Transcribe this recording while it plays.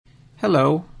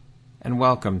Hello, and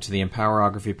welcome to the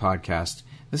Empowerography Podcast.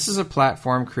 This is a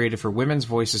platform created for women's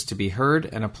voices to be heard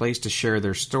and a place to share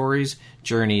their stories,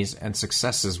 journeys, and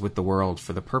successes with the world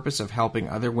for the purpose of helping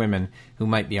other women who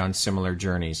might be on similar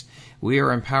journeys. We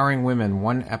are empowering women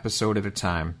one episode at a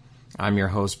time. I'm your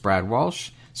host, Brad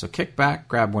Walsh, so kick back,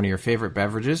 grab one of your favorite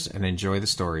beverages, and enjoy the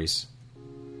stories.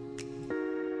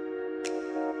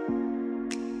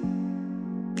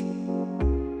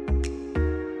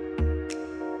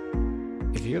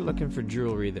 If you're looking for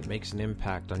jewelry that makes an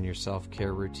impact on your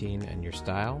self-care routine and your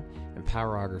style,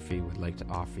 Empowerography would like to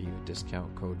offer you a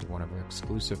discount code to one of our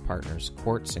exclusive partners,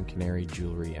 Quartz and Canary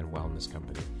Jewelry and Wellness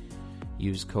Company.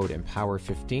 Use code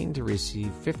EMPOWER15 to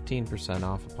receive 15%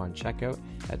 off upon checkout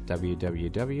at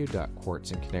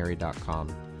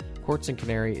www.quartzandcanary.com. Quartz and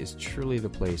Canary is truly the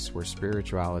place where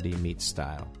spirituality meets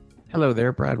style. Hello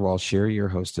there, Brad Walsh here, your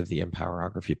host of the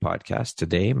Empowerography Podcast.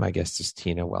 Today, my guest is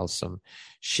Tina Wellsome.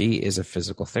 She is a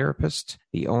physical therapist,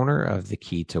 the owner of The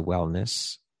Key to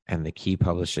Wellness and The Key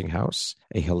Publishing House,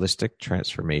 a holistic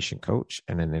transformation coach,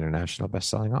 and an international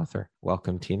best-selling author.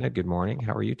 Welcome, Tina. Good morning.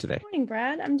 How are you today? Good morning,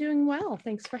 Brad. I'm doing well.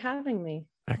 Thanks for having me.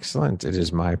 Excellent. It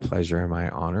is my pleasure and my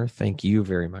honor. Thank you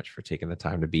very much for taking the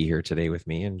time to be here today with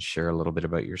me and share a little bit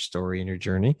about your story and your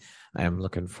journey. I am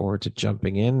looking forward to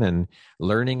jumping in and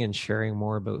learning and sharing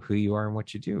more about who you are and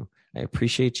what you do. I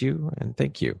appreciate you and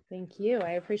thank you. Thank you.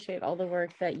 I appreciate all the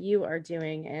work that you are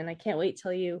doing, and I can't wait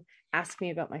till you ask me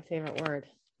about my favorite word.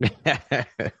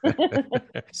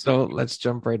 So let's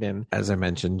jump right in. As I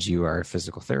mentioned, you are a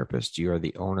physical therapist. You are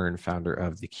the owner and founder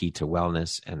of The Key to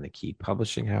Wellness and The Key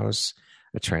Publishing House,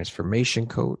 a transformation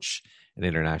coach, an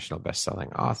international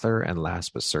best-selling author, and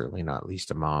last but certainly not least,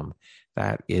 a mom.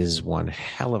 That is one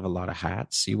hell of a lot of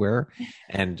hats you wear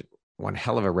and one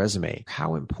hell of a resume.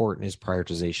 How important is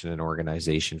prioritization and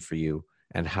organization for you,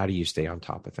 and how do you stay on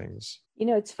top of things? You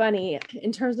know, it's funny.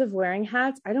 In terms of wearing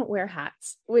hats, I don't wear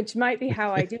hats, which might be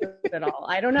how I do it all.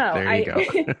 I don't know. There you go.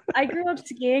 I grew up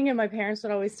skiing, and my parents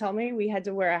would always tell me we had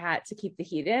to wear a hat to keep the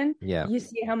heat in. Yeah. You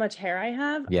see how much hair I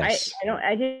have? Yes.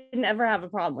 I didn't ever have a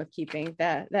problem with keeping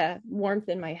the warmth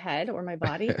in my head or my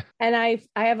body. And I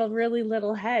have a really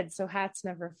little head, so hats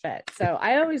never fit. So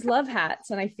I always love hats.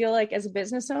 And I feel like as a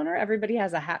business owner, everybody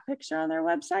has a hat picture on their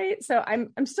website. So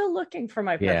I'm still looking for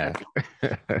my perfect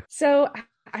hat. So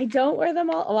I don't wear them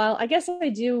all. Well, I guess I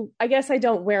do. I guess I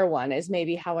don't wear one is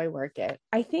maybe how I work it.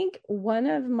 I think one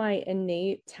of my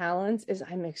innate talents is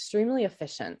I'm extremely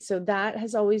efficient. So that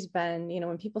has always been,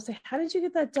 when people say, how did you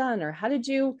get that done? Or how did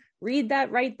you read that,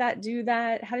 write that, do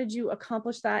that? How did you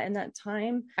accomplish that in that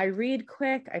time? I read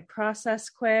quick. I process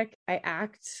quick. I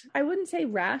act, I wouldn't say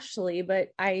rashly,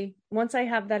 but once I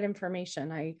have that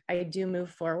information, I do move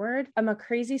forward. I'm a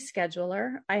crazy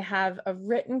scheduler. I have a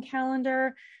written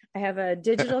calendar. I have a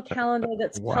digital calendar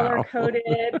that's color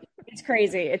coded. It's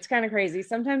crazy. It's kind of crazy.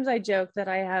 Sometimes I joke that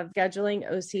I have scheduling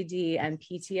OCD and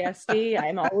PTSD.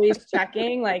 I'm always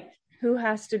checking who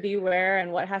has to be where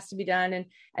and what has to be done.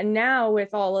 And now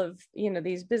with all of,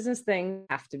 these business things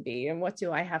have to be, and what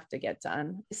do I have to get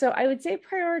done? So I would say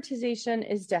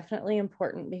prioritization is definitely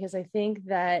important, because I think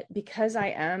that because I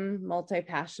am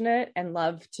multi-passionate and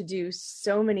love to do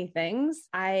so many things,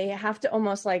 I have to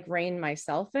almost rein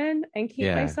myself in and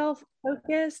keep myself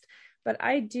focused. But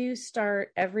I do start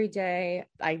every day.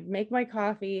 I make my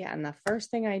coffee, and the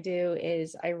first thing I do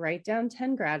is I write down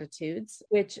 10 gratitudes,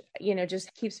 which,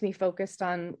 just keeps me focused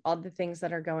on all the things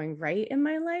that are going right in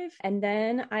my life. And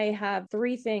then I have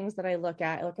 3 things that I look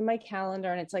at. I look at my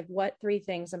calendar, and it's what 3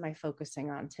 things am I focusing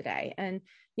on today? And,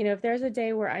 if there's a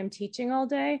day where I'm teaching all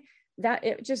day, that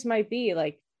it just might be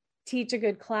teach a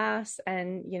good class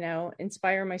and,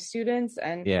 inspire my students.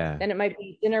 And then it might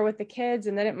be dinner with the kids.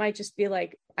 And then it might just be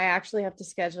I actually have to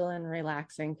schedule in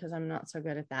relaxing because I'm not so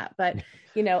good at that. But,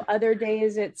 other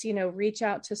days it's, reach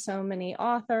out to so many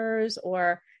authors,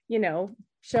 or,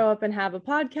 show up and have a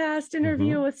podcast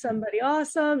interview with somebody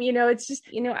awesome. It's just,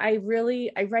 I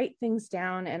write things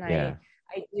down, and I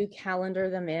do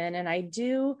calendar them in, and I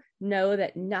do know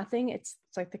that nothing, it's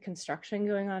like the construction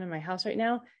going on in my house right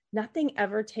now. Nothing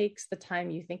ever takes the time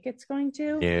you think it's going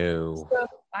to. No. So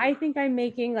I think I'm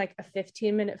making a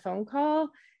 15-minute phone call.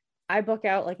 I book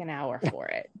out an hour for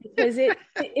it, because if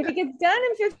it gets done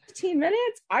in 15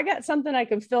 minutes, I got something I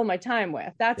can fill my time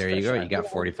with. That's there you go. Sure. You got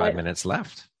 45 minutes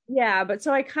left. Yeah. But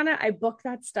so I book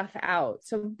that stuff out.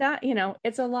 So that,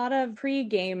 it's a lot of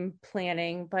pre-game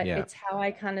planning, but it's how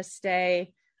I kind of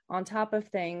stay on top of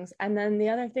things. And then the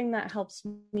other thing that helps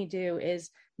me do is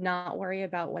not worry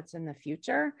about what's in the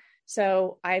future.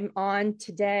 So I'm on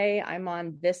today, I'm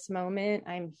on this moment,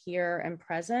 I'm here and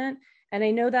present. And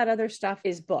I know that other stuff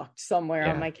is booked somewhere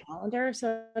on Yeah. my calendar.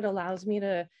 So it allows me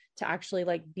to actually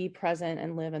like be present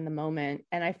and live in the moment.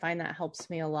 And I find that helps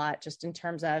me a lot just in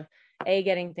terms of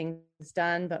getting things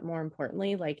done, but more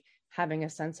importantly, like having a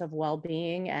sense of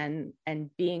well-being and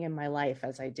being in my life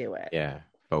as I do it. Yeah.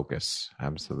 Focus.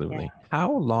 Absolutely. Yeah.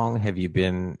 How long have you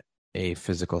been a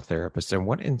physical therapist, and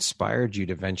what inspired you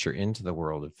to venture into the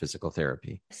world of physical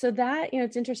therapy? So that,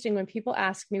 it's interesting when people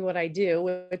ask me what I do,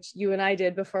 which you and I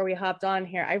did before we hopped on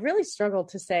here. I really struggled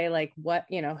to say like what,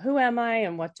 who am I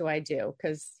and what do I do?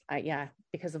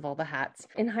 Because of all the hats.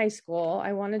 In high school,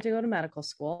 I wanted to go to medical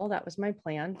school. That was my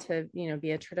plan to,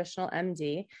 be a traditional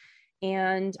MD.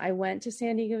 And I went to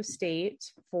San Diego State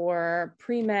for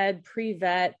pre-med,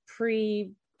 pre-vet,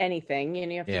 anything,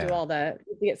 you have to do all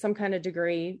get some kind of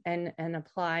degree and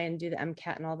apply and do the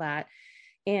MCAT and all that.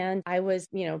 And I was,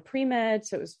 pre-med.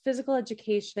 So it was physical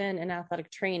education and athletic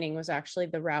training was actually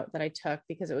the route that I took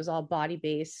because it was all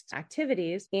body-based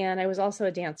activities. And I was also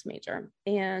a dance major.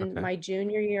 And my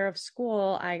junior year of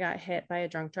school, I got hit by a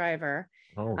drunk driver.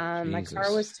 My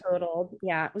car was totaled.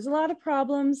 Yeah, it was a lot of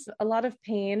problems, a lot of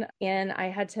pain. And I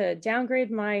had to downgrade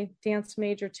my dance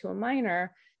major to a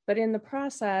minor. But in the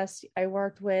process, I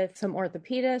worked with some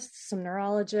orthopedists, some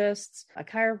neurologists, a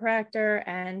chiropractor,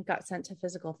 and got sent to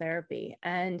physical therapy.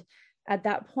 And at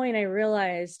that point, I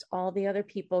realized all the other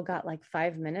people got like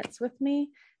 5 minutes with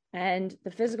me. And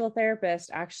the physical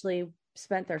therapist actually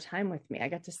spent their time with me. I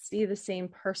got to see the same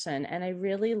person. And I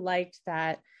really liked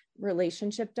that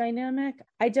relationship dynamic.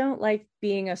 I don't like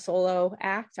being a solo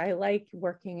act. I like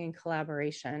working in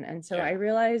collaboration. And so I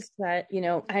realized that,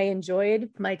 I enjoyed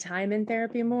my time in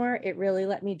therapy more. It really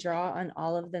let me draw on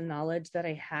all of the knowledge that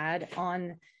I had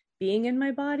on being in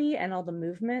my body and all the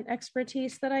movement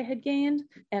expertise that I had gained.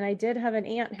 And I did have an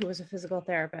aunt who was a physical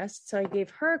therapist. So I gave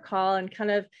her a call and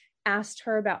kind of asked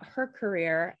her about her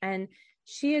career. And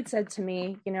she had said to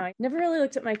me, I never really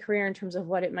looked at my career in terms of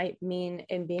what it might mean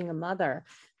in being a mother,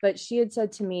 but she had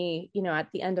said to me, at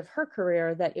the end of her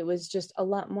career that it was just a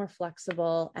lot more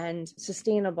flexible and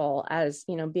sustainable as,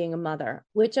 being a mother,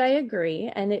 which I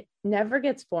agree. And it never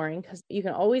gets boring because you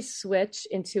can always switch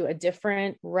into a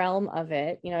different realm of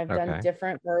it. I've done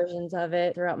different versions of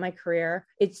it throughout my career.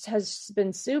 It has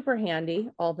been super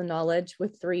handy, all the knowledge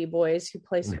with 3 boys who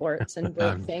play sports and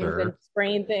break things and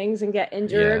sprain things and get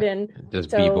injured and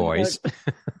just B-boys.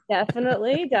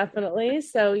 Definitely.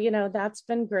 So, that's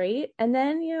been great. And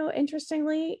then,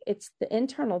 interestingly, it's the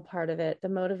internal part of it, the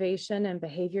motivation and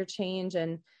behavior change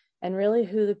and really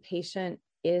who the patient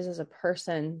is as a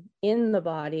person in the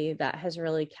body that has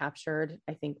really captured,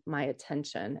 I think, my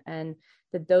attention. And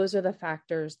that those are the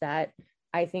factors that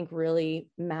I think really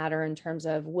matter in terms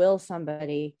of, will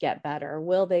somebody get better?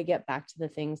 Will they get back to the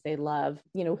things they love?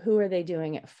 Who are they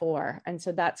doing it for? And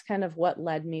so that's kind of what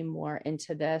led me more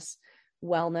into this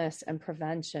wellness and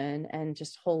prevention and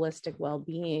just holistic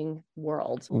well-being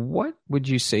world. What would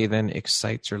you say then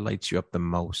excites or lights you up the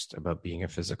most about being a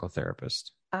physical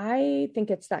therapist? I think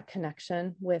it's that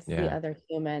connection with the other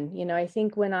human. I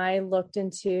think when I looked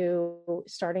into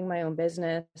starting my own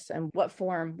business and what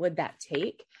form would that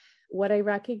take, what I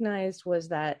recognized was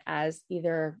that as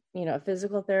either, a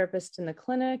physical therapist in the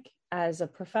clinic, as a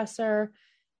professor,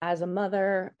 as a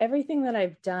mother, everything that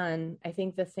I've done, I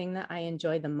think the thing that I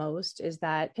enjoy the most is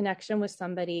that connection with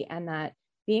somebody and that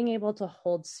being able to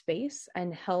hold space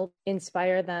and help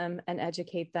inspire them and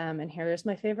educate them. And here's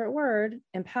my favorite word,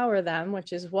 empower them,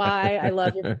 which is why I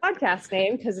love your podcast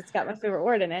name, because it's got my favorite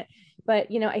word in it. But,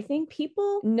 I think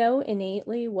people know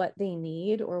innately what they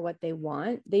need or what they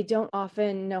want. They don't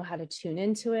often know how to tune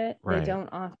into it. Right. They don't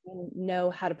often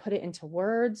know how to put it into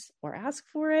words or ask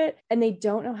for it. And they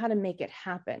don't know how to make it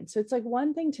happen. So it's like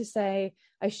one thing to say,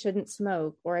 I shouldn't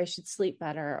smoke, or I should sleep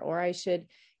better, or I should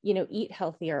eat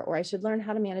healthier, or I should learn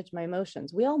how to manage my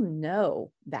emotions. We all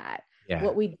know that. Yeah.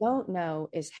 What we don't know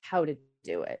is how to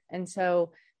do it. And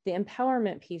so the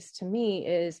empowerment piece to me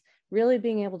is really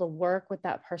being able to work with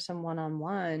that person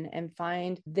one-on-one and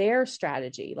find their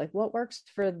strategy, like what works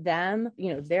for them,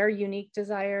 their unique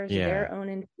desires, their own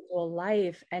individual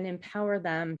life, and empower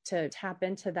them to tap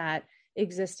into that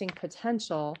existing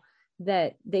potential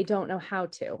that they don't know how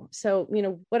to. So,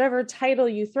 whatever title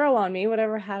you throw on me,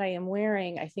 whatever hat I am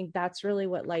wearing, I think that's really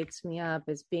what lights me up,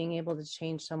 is being able to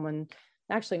change someone,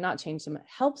 actually not change them,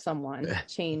 help someone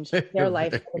change their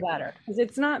life for the better. Because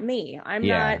it's not me. I'm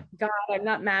not God. I'm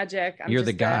not magic. You're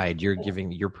the guide.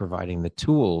 You're providing the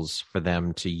tools for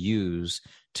them to use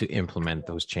to implement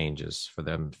those changes for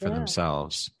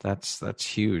themselves. That's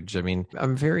huge. I mean,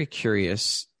 I'm very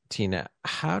curious Tina,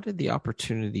 how did the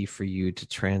opportunity for you to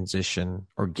transition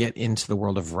or get into the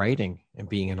world of writing and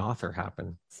being an author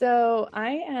happen? So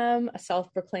I am a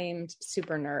self-proclaimed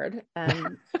super nerd.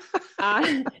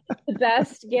 The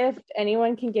best gift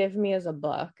anyone can give me is a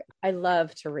book. I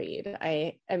love to read.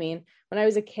 I mean, when I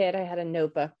was a kid, I had a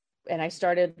notebook and I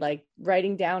started like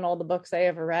writing down all the books I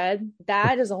ever read.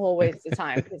 That is a whole waste of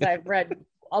time because I've read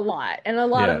a lot, and a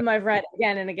lot of them I've read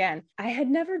again and again. I had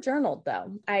never journaled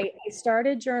though. I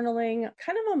started journaling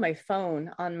kind of on my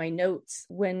phone, on my notes,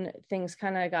 when things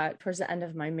kind of got towards the end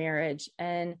of my marriage,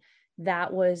 and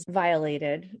that was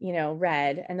violated,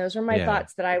 read. And those were my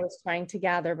thoughts that I was trying to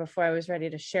gather before I was ready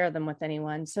to share them with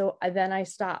anyone. So then I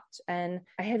stopped, and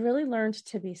I had really learned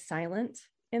to be silent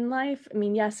in life. I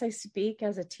mean, yes, I speak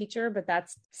as a teacher, but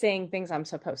that's saying things I'm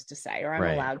supposed to say or I'm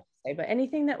allowed to say. But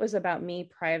anything that was about me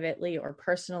privately or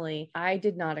personally, I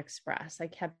did not express. I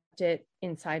kept it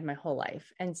inside my whole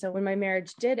life. And so when my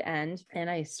marriage did end and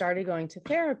I started going to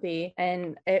therapy,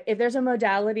 and if there's a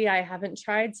modality I haven't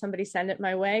tried, somebody send it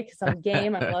my way because I'm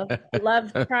game. I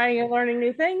love trying and learning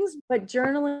new things. But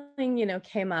journaling,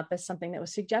 came up as something that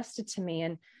was suggested to me.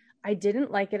 And I didn't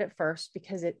like it at first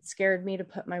because it scared me to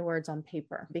put my words on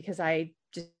paper because I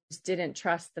just didn't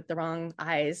trust that the wrong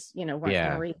eyes, weren't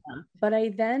going to read them. But I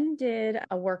then did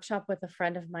a workshop with a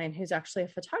friend of mine who's actually a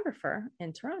photographer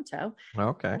in Toronto.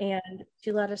 Okay. And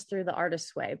she led us through The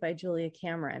Artist's Way by Julia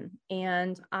Cameron.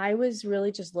 And I was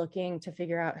really just looking to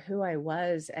figure out who I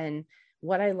was and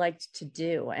what I liked to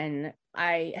do. And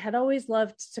I had always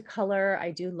loved to color. I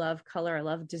do love color. I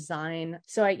love design.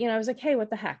 So I was like, hey,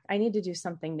 what the heck? I need to do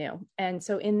something new. And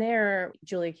so in there,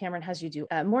 Julia Cameron has you do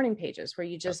morning pages where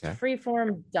you just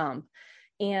freeform dump.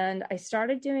 And I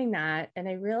started doing that. And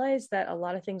I realized that a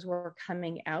lot of things were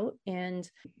coming out and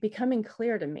becoming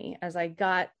clear to me as I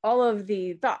got all of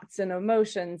the thoughts and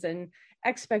emotions and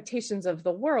expectations of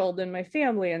the world and my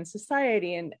family and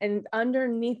society. And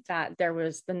underneath that, there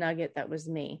was the nugget that was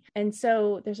me. And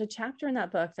so there's a chapter in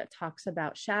that book that talks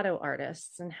about shadow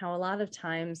artists and how a lot of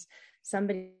times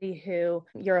somebody who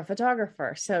you're a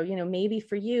photographer. So, maybe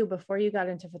for you, before you got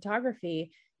into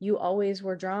photography, you always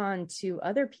were drawn to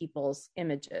other people's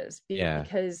images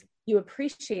because you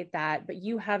appreciate that, but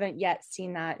you haven't yet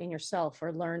seen that in yourself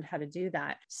or learned how to do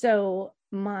that. So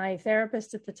my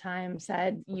therapist at the time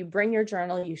said, you bring your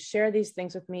journal, you share these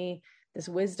things with me, this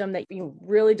wisdom that you've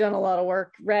really done a lot of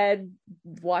work, read,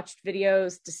 watched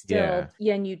videos, distilled,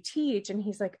 and you teach. And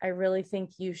he's like, I really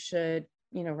think you should,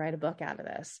 write a book out of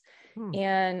this.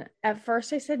 And at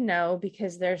first I said no,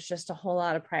 because there's just a whole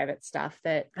lot of private stuff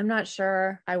that I'm not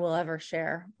sure I will ever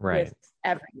share with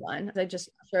everyone. I just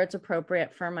sure it's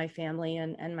appropriate for my family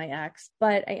and my ex.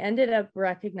 But I ended up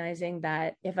recognizing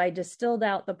that if I distilled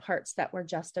out the parts that were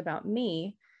just about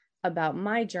me, about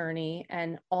my journey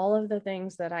and all of the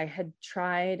things that I had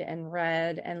tried and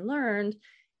read and learned,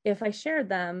 if I shared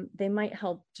them, they might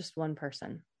help just one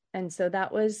person. And so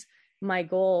that was my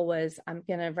goal, was I'm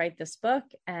going to write this book.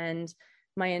 And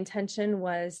my intention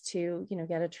was to,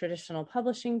 get a traditional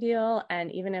publishing deal.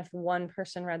 And even if one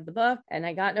person read the book and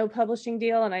I got no publishing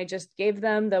deal and I just gave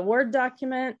them the Word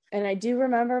document. And I do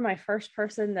remember my first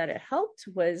person that it helped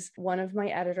was one of my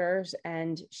editors,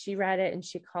 and she read it and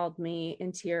she called me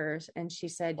in tears and she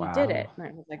said, you did it. And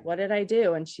I was like, what did I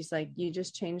do? And she's like, you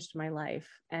just changed my life.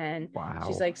 And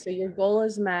she's like, so your goal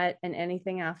is met and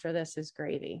anything after this is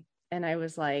gravy. And I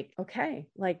was like, okay,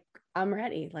 I'm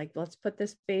ready. Let's put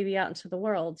this baby out into the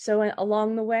world. So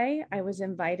along the way, I was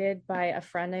invited by a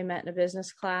friend I met in a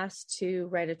business class to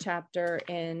write a chapter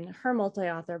in her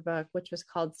multi-author book, which was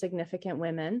called Significant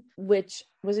Women, which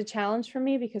was a challenge for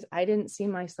me because I didn't see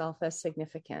myself as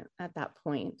significant at that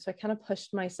point. So I kind of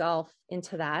pushed myself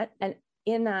into that. And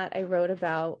in that, I wrote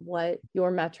about what your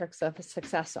metrics of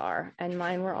success are, and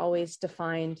mine were always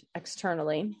defined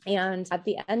externally. And at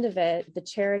the end of it, the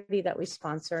charity that we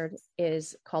sponsored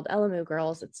is called Elamu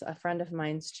Girls. It's a friend of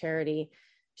mine's charity.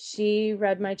 She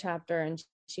read my chapter and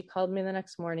she called me the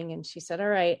next morning and she said, all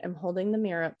right, I'm holding the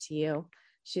mirror up to you.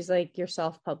 She's like, you're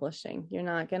self-publishing. You're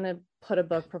not going to put a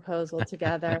book proposal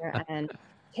together and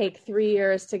take 3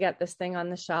 years to get this thing on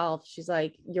the shelf. She's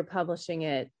like, you're publishing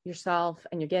it yourself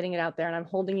and you're getting it out there. And I'm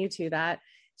holding you to that.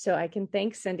 So I can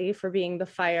thank Cindy for being the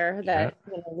fire that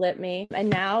lit me. And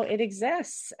now it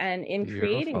exists. And in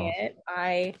creating it,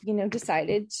 I,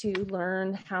 decided to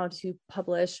learn how to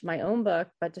publish my own book,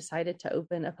 but decided to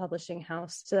open a publishing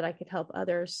house so that I could help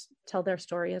others tell their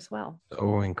story as well.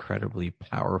 So incredibly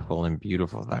powerful and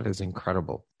beautiful. That is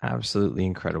incredible. Absolutely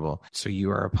incredible. So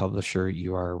you are a publisher,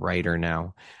 you are a writer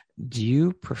now. do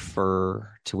you prefer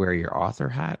to wear your author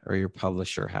hat or your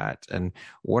publisher hat? And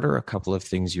what are a couple of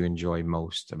things you enjoy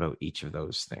most about each of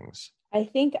those things? I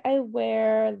think I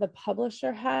wear the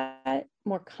publisher hat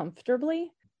more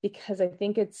comfortably because I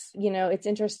think it's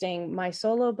interesting. My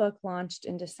solo book launched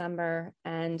in December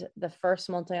and the first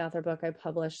multi-author book I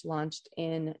published launched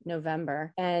in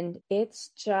November. And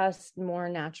it's just more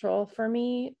natural for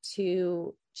me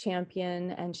to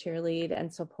champion and cheerlead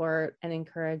and support and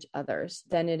encourage others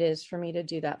than it is for me to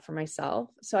do that for myself.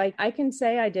 So I can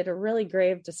say I did a really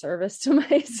grave disservice to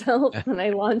myself when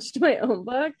I launched my own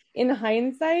book. In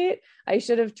hindsight, I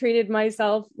should have treated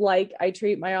myself like I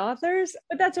treat my authors,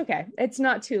 but that's okay. It's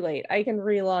not too late. I can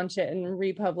relaunch it and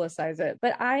republicize it.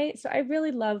 But I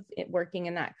really love it working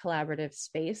in that collaborative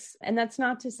space. And that's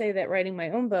not to say that writing my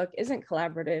own book isn't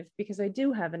collaborative, because I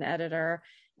do have an editor.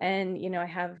 And, I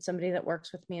have somebody that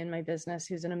works with me in my business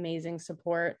who's an amazing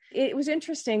support. It was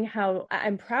interesting how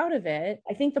I'm proud of it.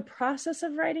 I think the process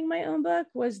of writing my own book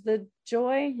was the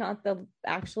joy, not the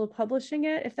actual publishing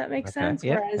it, if that makes sense.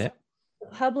 Yeah, Whereas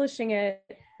publishing it,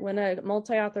 when a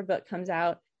multi-author book comes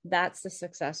out, that's the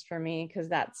success for me, because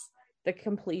that's the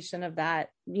completion of that,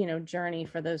 journey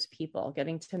for those people,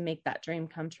 getting to make that dream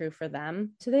come true for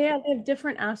them. So they have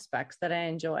different aspects that I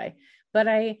enjoy, but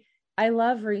I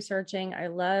love researching. I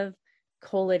love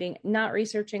collating, not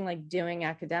researching like doing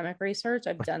academic research.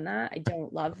 I've done that. I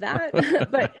don't love that,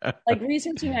 but like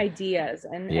researching ideas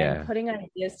and putting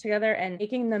ideas together and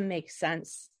making them make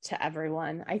sense to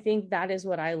everyone. I think that is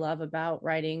what I love about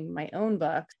writing my own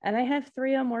book. And I have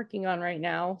 3 I'm working on right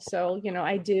now. So,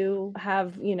 I do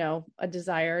have, a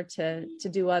desire to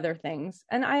do other things,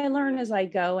 and I learn as I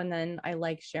go. And then I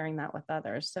like sharing that with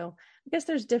others. So I guess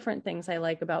there's different things I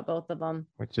like about both of them.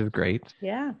 Which is great.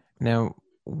 Yeah. Now,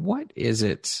 what is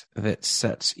it that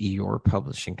sets your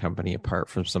publishing company apart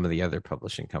from some of the other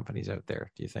publishing companies out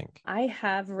there, do you think? I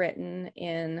have written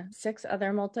in 6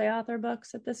 other multi-author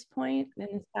books at this point in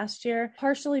this past year,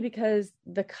 partially because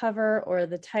the cover or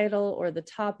the title or the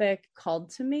topic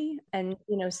called to me. And,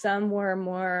 some were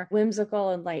more whimsical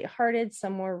and lighthearted.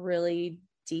 Some were really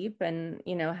deep and,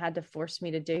 had to force me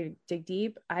to dig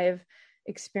deep. I've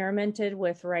experimented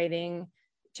with writing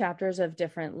chapters of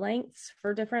different lengths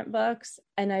for different books,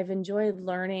 and I've enjoyed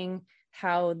learning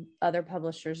how other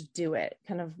publishers do it,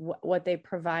 kind of what they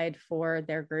provide for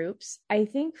their groups. I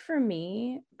think for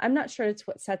me, I'm not sure it's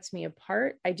what sets me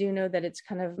apart. I do know that it's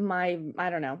kind of I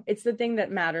don't know, it's the thing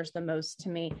that matters the most to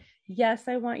me. Yes,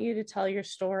 I want you to tell your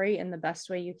story in the best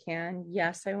way you can.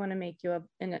 Yes, I want to make you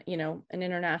an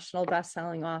international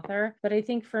best-selling author. But I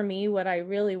think for me, what I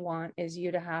really want is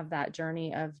you to have that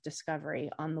journey of discovery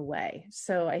on the way.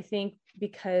 So I think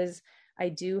because I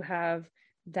do have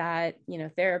that,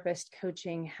 therapist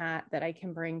coaching hat that I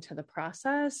can bring to the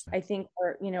process, I think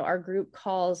our group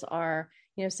calls are,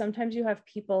 sometimes you have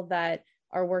people that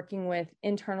are working with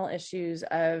internal issues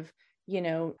of,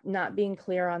 not being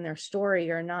clear on their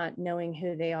story or not knowing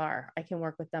who they are. I can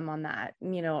work with them on that.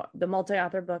 The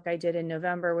multi-author book I did in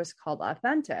November was called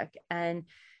Authentic. And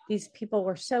these people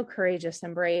were so courageous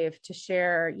and brave to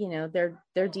share,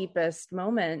 their deepest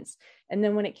moments. And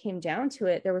then when it came down to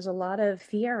it, there was a lot of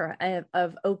fear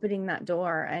of opening that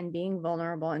door and being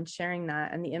vulnerable and sharing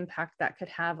that and the impact that could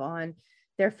have on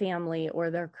their family or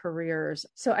their careers.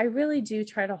 So I really do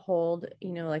try to hold,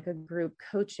 like a group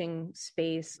coaching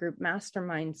space, group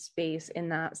mastermind space in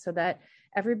that, so that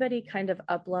everybody kind of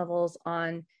up levels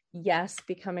on, yes,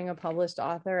 becoming a published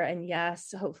author, and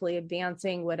yes, hopefully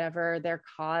advancing whatever their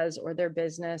cause or their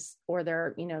business or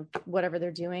their, whatever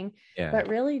they're doing, but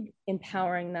really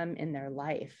empowering them in their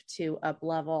life to up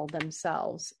level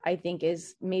themselves, I think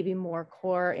is maybe more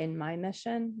core in my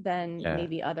mission than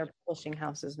maybe other publishing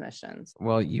houses' missions.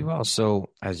 Well, you also,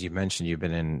 as you mentioned, you've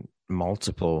been in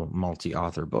multiple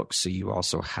multi-author books. So you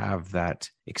also have that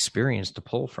experience to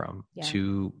pull from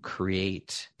to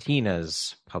create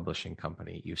Tina's publishing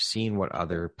company. You've seen what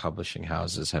other publishing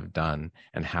houses have done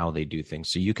and how they do things.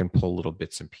 So you can pull little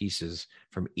bits and pieces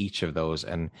from each of those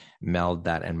and meld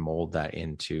that and mold that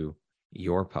into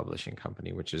your publishing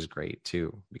company, which is great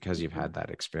too, because you've had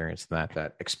that experience,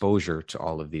 that exposure to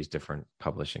all of these different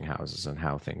publishing houses and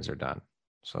how things are done.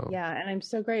 So and I'm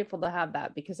so grateful to have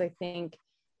that, because I think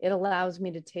it allows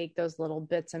me to take those little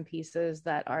bits and pieces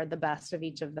that are the best of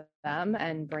each of them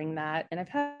and bring that. And I've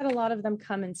had a lot of them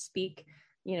come and speak,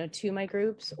 to my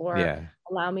groups or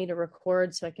allow me to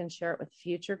record so I can share it with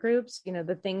future groups.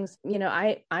 The things,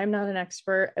 I'm not an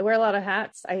expert. I wear a lot of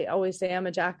hats. I always say I'm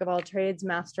a jack of all trades,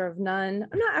 master of none.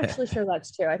 I'm not actually sure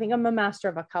that's true. I think I'm a master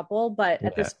of a couple, but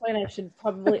at this point I should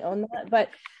probably own that. But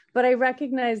but I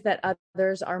recognize that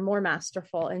others are more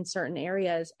masterful in certain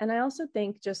areas. And I also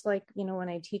think, just like, when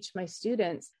I teach my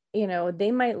students,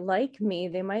 they might like me,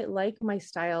 they might like my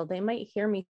style, they might hear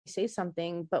me say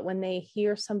something, but when they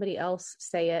hear somebody else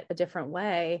say it a different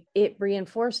way, it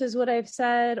reinforces what I've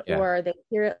said, or they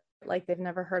hear it like they've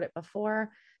never heard it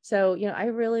before. So, I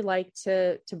really like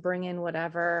to bring in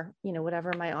whatever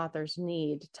my authors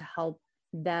need to help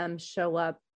them show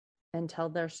up and tell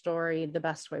their story the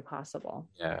best way possible.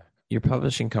 Yeah. Your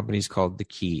publishing company is called The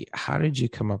Key. How did you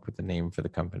come up with the name for the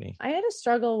company? I had a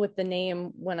struggle with the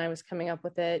name when I was coming up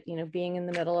with it, being in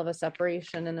the middle of a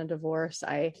separation and a divorce.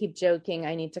 I keep joking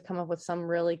I need to come up with some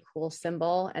really cool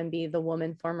symbol and be the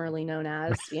woman formerly known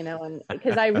as, and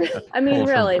because I mean,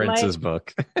 really, Prince's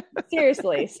book.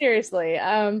 seriously.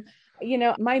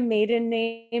 My maiden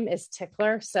name is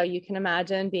Tickler. So you can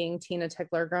imagine being Tina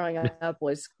Tickler growing up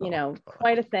was,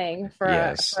 quite a thing for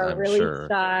a really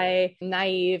shy,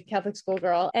 naive Catholic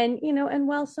schoolgirl. And, and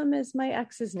Wellsome is my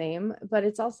ex's name, but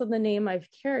it's also the name I've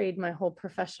carried my whole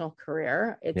professional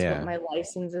career. It's what my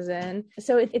license is in.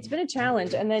 So it's been a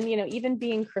challenge. And then, even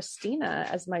being Christina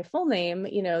as my full name,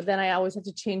 then I always have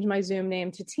to change my Zoom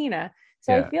name to Tina.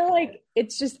 So I feel like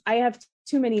it's just, I have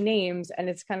too many names and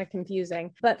it's kind of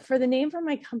confusing. But for the name for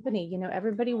my company,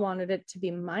 everybody wanted it to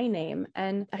be my name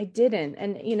and I didn't.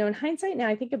 And, in hindsight now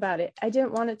I think about it, I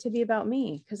didn't want it to be about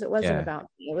me because it wasn't about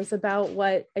me. It was about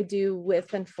what I do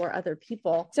with and for other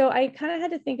people. So I kind of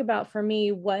had to think about, for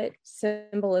me, what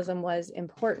symbolism was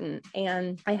important.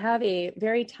 And I have a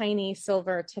very tiny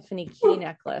silver Tiffany key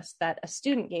necklace that a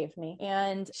student gave me.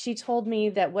 And she told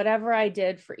me that whatever I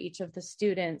did for each of the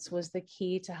students was the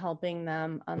key to helping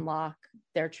them unlock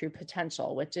their true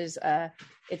potential, which is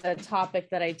it's a topic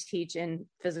that I teach in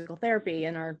physical therapy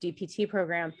in our DPT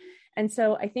program. And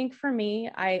so I think for me,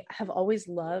 I have always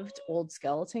loved old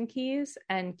skeleton keys,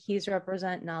 and keys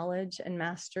represent knowledge and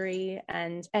mastery.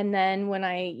 And then when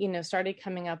I, started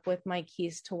coming up with my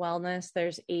keys to wellness,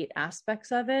 there's 8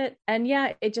 aspects of it. And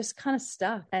it just kind of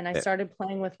stuck. And I started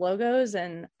playing with logos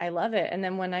and I love it. And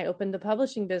then when I opened the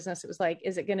publishing business, it was like,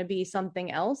 is it going to be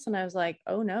something else? And I was like,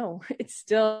 oh no, it's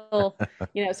still,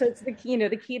 so it's the key,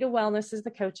 the key to wellness is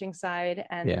the coaching side,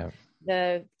 and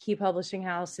the Key Publishing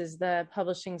House is the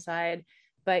publishing side.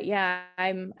 But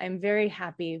I'm very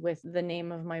happy with the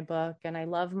name of my book, and I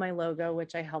love my logo,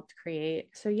 which I helped create.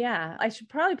 So I should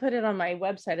probably put it on my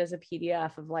website as a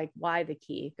PDF of like why the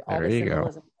key, all the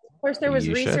symbolism. Of course, there was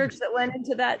research that went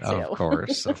into that too. Of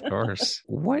course.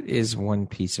 What is one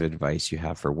piece of advice you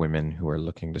have for women who are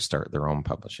looking to start their own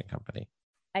publishing company?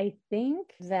 I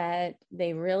think that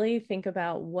they really think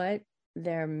about what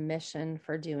their mission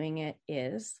for doing it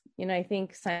is. I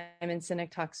think Simon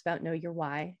Sinek talks about know your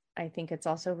why. I think it's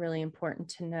also really important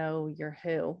to know your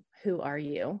who. Who are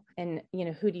you? And,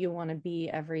 who do you want to be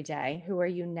every day? Who are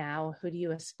you now? Who do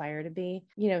you aspire to be?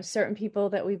 Certain people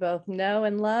that we both know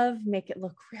and love make it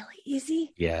look really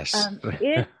easy. Yes.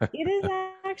 It is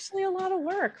actually a lot of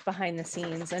work behind the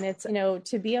scenes. And it's,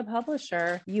 to be a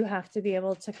publisher, you have to be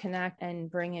able to connect and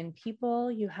bring in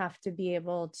people. You have to be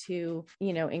able to,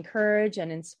 encourage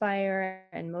and inspire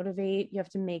and motivate. You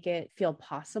have to make it feel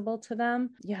possible to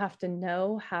them. You have to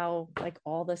know how, like,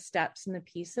 all the steps and the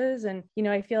pieces. And,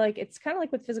 I feel like it's kind of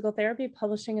like with physical therapy,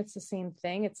 publishing, it's the same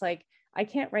thing. It's like, I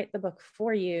can't write the book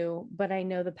for you, but I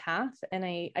know the path and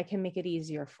I can make it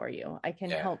easier for you. I can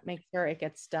help make sure it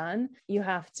gets done. You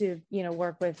have to,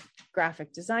 work with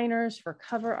graphic designers for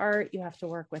cover art. You have to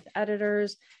work with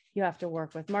editors. You have to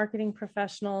work with marketing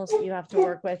professionals. You have to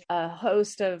work with a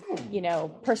host of,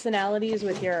 personalities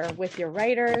with your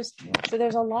writers. So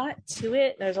there's a lot to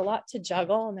it. There's a lot to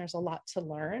juggle and there's a lot to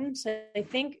learn. So I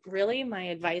think really my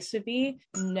advice would be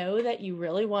know that you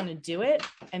really want to do it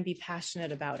and be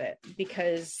passionate about it,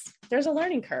 because there's a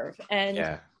learning curve.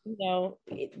 And,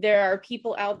 there are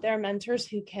people out there, mentors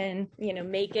who can,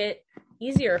 make it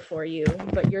easier for you,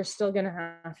 but you're still going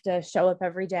to have to show up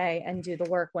every day and do the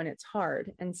work when it's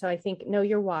hard. And so I think know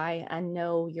your why and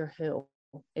know your who.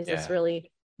 Is this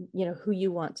really, who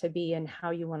you want to be and how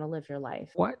you want to live your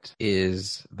life? What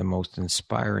is the most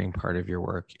inspiring part of your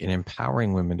work in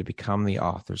empowering women to become the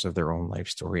authors of their own life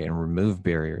story and remove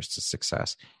barriers to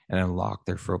success and unlock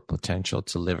their full potential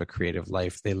to live a creative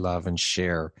life they love and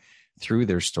share through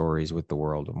their stories with the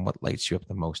world? And what lights you up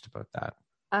the most about that?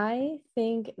 I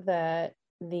think that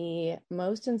the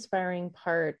most inspiring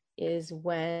part is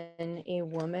when a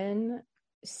woman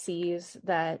sees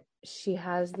that she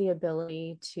has the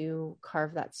ability to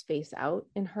carve that space out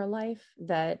in her life,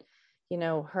 that,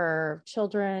 her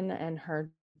children and her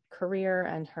career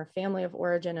and her family of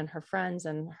origin and her friends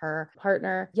and her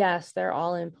partner, yes, they're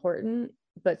all important,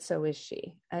 but so is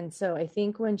she. And so I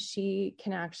think when she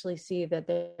can actually see that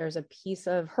there's a piece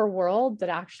of her world that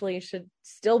actually should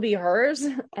still be hers.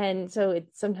 And so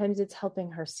sometimes it's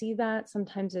helping her see that.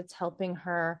 Sometimes it's helping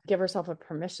her give herself a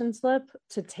permission slip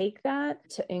to take that,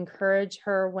 to encourage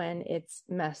her when it's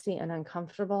messy and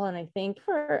uncomfortable. And I think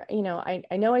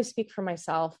I know I speak for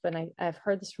myself, but I've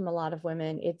heard this from a lot of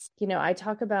women. It's, I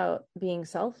talk about being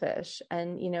selfish,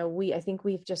 and, I think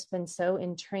we've just been so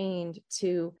entrained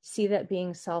to see that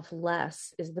being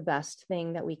selfless is the best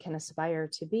thing that we can aspire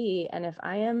to be. And if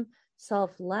I am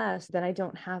selfless, then I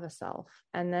don't have a self.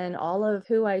 And then all of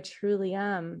who I truly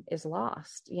am is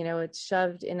lost. It's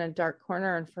shoved in a dark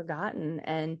corner and forgotten,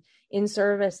 and in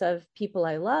service of people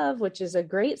I love, which is a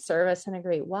great service and a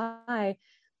great why.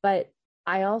 But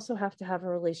I also have to have a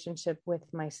relationship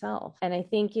with myself. And I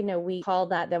think, we call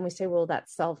that, then we say, well,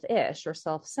 that's selfish or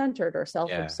self-centered or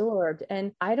self-absorbed. Yeah.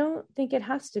 And I don't think it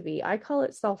has to be. I call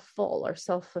it self-full or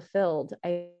self-fulfilled.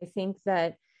 I think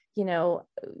that,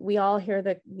 we all hear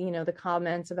the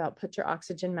comments about put your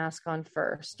oxygen mask on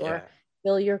first, or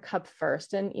fill your cup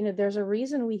first. And, there's a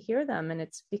reason we hear them, and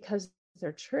it's because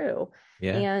they're true.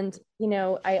 Yeah. And,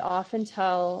 I often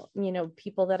tell,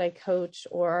 people that I coach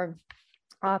or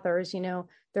authors,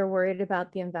 they're worried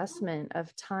about the investment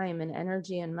of time and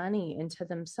energy and money into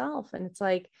themselves. And it's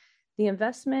like, the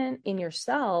investment in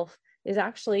yourself is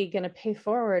actually going to pay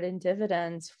forward in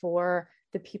dividends for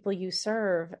the people you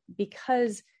serve,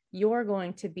 because you're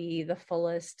going to be the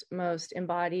fullest, most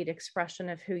embodied expression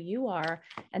of who you are.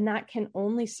 And that can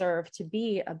only serve to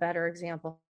be a better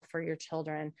example for your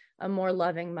children, a more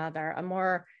loving mother, a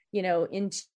more,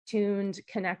 in tuned,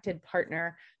 connected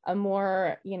partner, a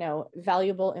more,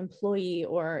 valuable employee,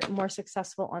 or more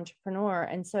successful entrepreneur.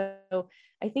 And so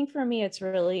I think for me, it's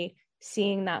really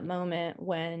seeing that moment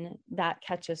when that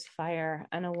catches fire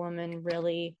and a woman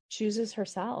really chooses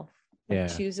herself.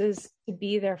 Chooses to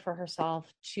be there for herself,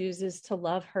 chooses to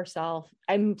love herself.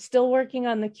 I'm still working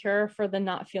on the cure for the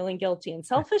not feeling guilty and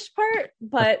selfish part,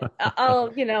 but I'll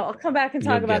come back and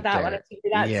talk about that when I figure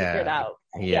that figured out.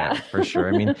 Yeah, for sure.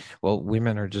 I mean, well,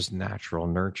 women are just natural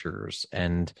nurturers,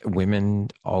 and women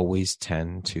always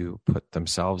tend to put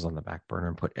themselves on the back burner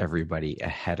and put everybody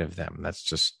ahead of them. That's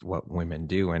just what women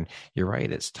do. And you're right.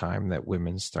 It's time that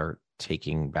women start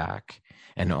taking back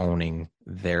and owning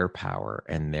their power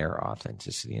and their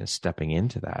authenticity and stepping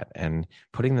into that and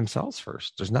putting themselves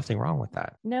first. There's nothing wrong with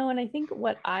that. No. And I think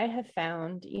what I have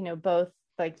found, both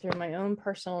like through my own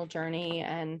personal journey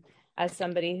and as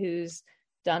somebody who's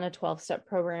done a 12-step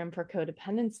program for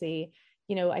codependency,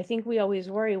 I think we always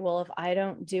worry, well, if I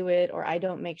don't do it or I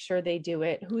don't make sure they do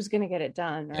it, who's going to get it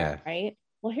done? Right?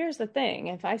 Well, here's the thing.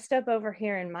 If I step over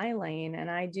here in my lane and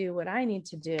I do what I need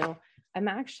to do, I'm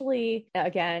actually,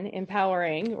 again,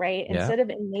 empowering, right? Yeah. Instead of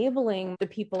enabling the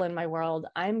people in my world,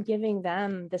 I'm giving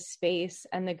them the space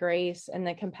and the grace and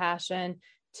the compassion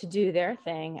to do their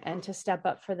thing and to step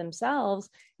up for themselves.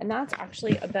 And that's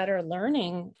actually a better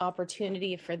learning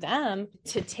opportunity for them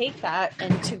to take that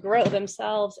and to grow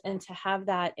themselves and to have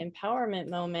that empowerment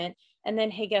moment. And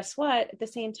then, hey, guess what? At the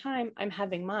same time, I'm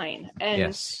having mine.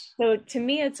 And so to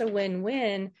me, it's a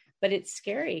win-win. But it's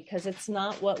scary because it's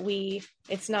not what we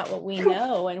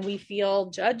know, and we feel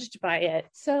judged by it.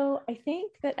 So I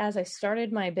think that as I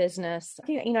started my business,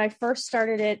 I first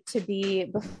started it to be,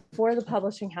 before the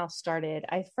publishing house started,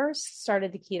 I first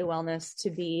started the Key to Wellness to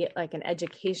be like an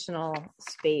educational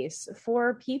space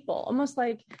for people, almost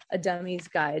like a dummy's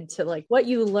guide to like what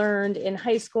you learned in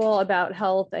high school about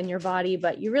health and your body,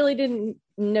 but you really didn't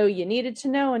know you needed to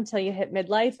know until you hit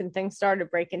midlife and things started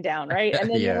breaking down, right? And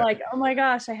then you're like, oh my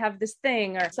gosh, I have this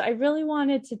thing. So I really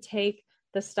wanted to take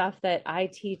the stuff that I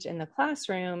teach in the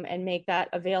classroom and make that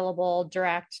available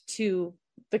direct to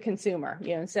the consumer,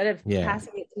 instead of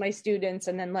passing it to my students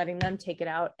and then letting them take it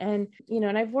out. And,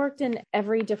 and I've worked in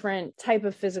every different type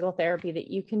of physical therapy that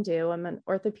you can do. I'm an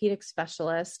orthopedic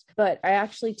specialist, but I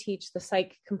actually teach the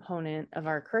psych component of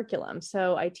our curriculum.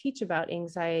 So I teach about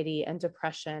anxiety and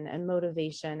depression and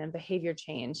motivation and behavior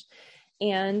change.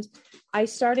 And I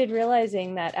started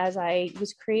realizing that as I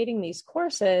was creating these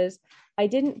courses, I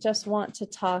didn't just want to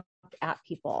talk at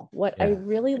people. What I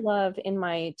really love in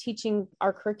my teaching,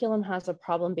 our curriculum has a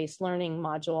problem-based learning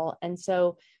module. And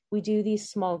so we do these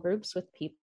small groups with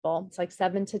people. It's like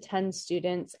 7 to 10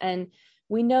 students. And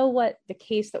we know what the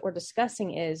case that we're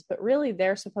discussing is, but really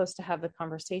they're supposed to have the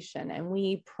conversation, and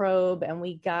we probe and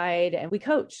we guide and we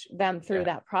coach them through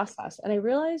that process. And I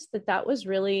realized that that was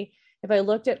really, if I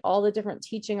looked at all the different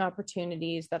teaching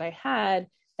opportunities that I had,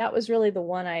 that was really the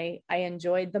one I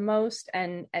enjoyed the most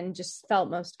and just felt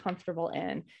most comfortable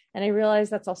in. And I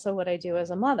realized that's also what I do as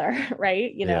a mother,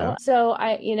 right? Yeah. So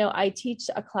I teach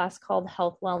a class called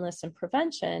Health, Wellness, and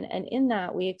Prevention. And in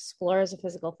that, we explore as a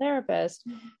physical therapist,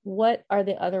 what are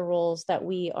the other roles that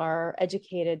we are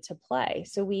educated to play?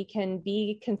 So we can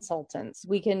be consultants.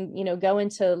 We can, go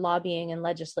into lobbying and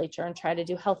legislature and try to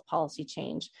do health policy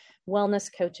change. Wellness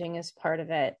coaching is part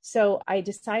of it. So I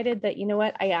decided that,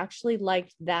 I actually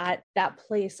liked that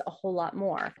place a whole lot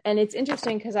more. And it's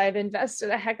interesting because I've invested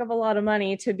a heck of a lot of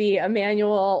money to be a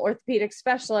manual orthopedic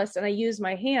specialist, and I use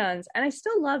my hands, and I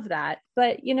still love that.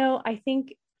 But, I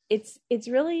think it's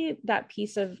really that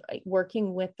piece of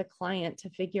working with the client to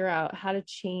figure out how to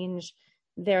change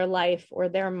their life or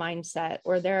their mindset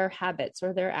or their habits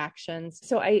or their actions.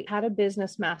 So I had a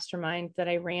business mastermind that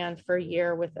I ran for a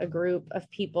year with a group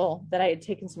of people that I had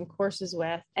taken some courses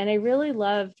with. And I really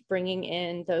loved bringing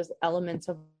in those elements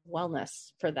of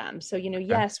wellness for them. So,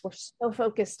 yes, we're so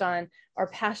focused on our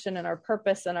passion and our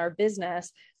purpose and our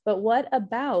business, but what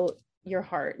about your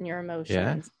heart and your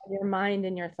emotions, your mind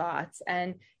and your thoughts,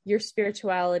 and your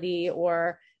spirituality,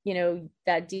 or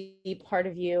that deep part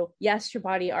of you? Yes, your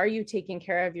body. Are you taking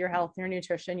care of your health, your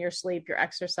nutrition, your sleep, your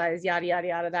exercise, yada, yada,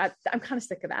 yada? That I'm kind of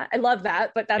sick of that. I love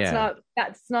that, but that's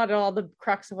not at all the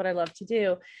crux of what I love to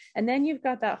do. And then you've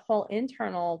got that whole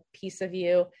internal piece of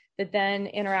you that then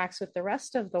interacts with the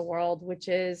rest of the world, which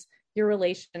is your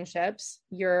relationships,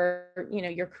 your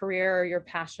career, or your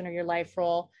passion, or your life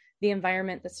role, the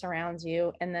environment that surrounds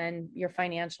you, and then your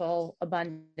financial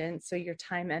abundance. So your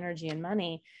time, energy, and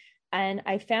money. And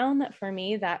I found that for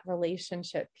me, that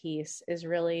relationship piece is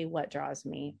really what draws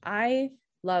me. I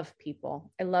love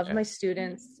people. I love my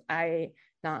students.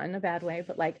 Not in a bad way,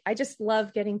 but I just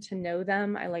love getting to know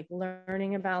them. I like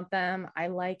learning about them. I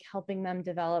like helping them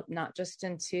develop not just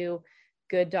into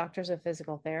good doctors of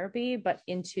physical therapy, but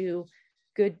into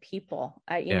good people.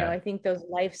 I think those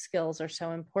life skills are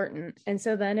so important. And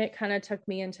so then it kind of took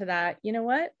me into that,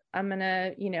 I'm going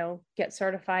to, get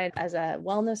certified as a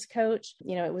wellness coach.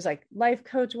 It was like life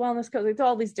coach, wellness coach,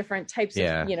 all these different types of,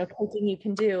 coaching you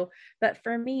can do. But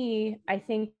for me, I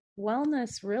think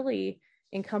wellness really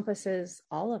encompasses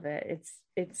all of it.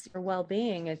 It's your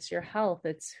well-being, it's your health,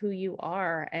 it's who you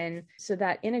are. And so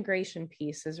that integration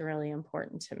piece is really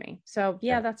important to me. So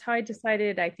that's how I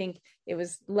decided. I think it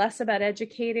was less about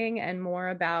educating and more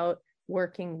about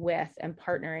working with and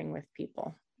partnering with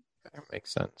people. That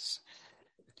makes sense.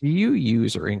 Do you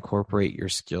use or incorporate your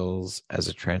skills as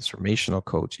a transformational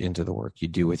coach into the work you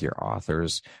do with your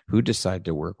authors who decide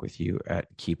to work with you at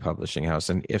Key Publishing House?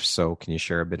 And if so, can you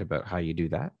share a bit about how you do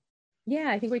that?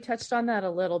 Yeah, I think we touched on that a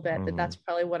little bit, but that's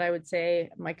probably what I would say.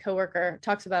 My coworker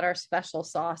talks about our special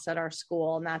sauce at our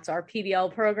school, and that's our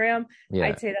PDL program. Yeah.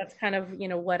 I'd say that's kind of,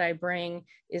 what I bring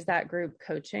is that group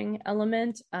coaching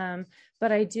element.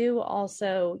 But I do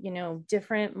also,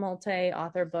 different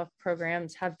multi-author book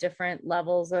programs have different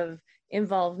levels of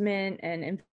involvement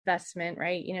and investment,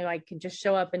 right? I can just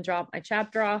show up and drop my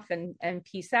chapter off and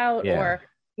peace out, or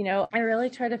I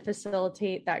really try to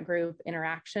facilitate that group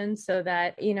interaction so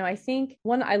that, I think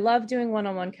I love doing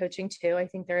one-on-one coaching too. I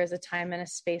think there is a time and a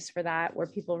space for that where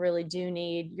people really do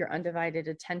need your undivided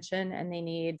attention and they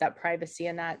need that privacy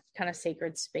and that kind of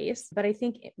sacred space. But I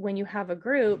think when you have a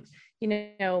group,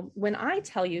 when I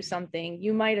tell you something,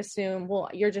 you might assume, well,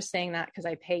 you're just saying that because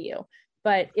I pay you.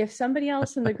 But if somebody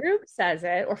else in the group says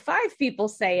it, or 5 people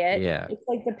say it, it's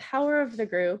like the power of the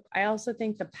group. I also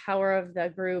think the power of the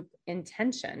group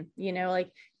intention,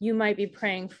 you might be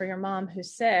praying for your mom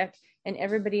who's sick, and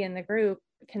everybody in the group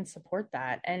can support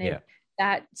that. And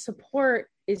that support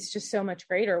is just so much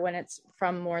greater when it's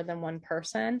from more than one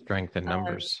person. Strength in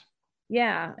numbers.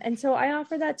 And so I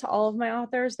offer that to all of my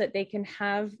authors, that they can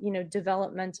have,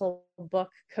 developmental book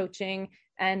coaching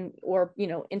or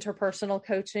interpersonal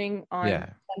coaching on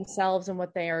themselves and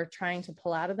what they are trying to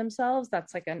pull out of themselves.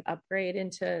 That's like an upgrade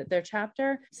into their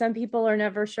chapter. Some people are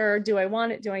never sure, do I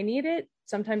want it? Do I need it?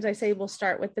 Sometimes I say, we'll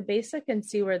start with the basic and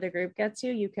see where the group gets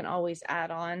you. You can always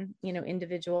add on,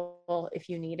 individual if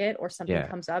you need it, or something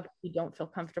comes up you don't feel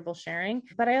comfortable sharing.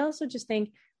 But I also just think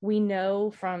we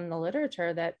know from the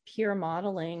literature that peer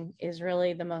modeling is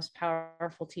really the most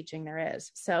powerful teaching there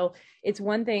is. So it's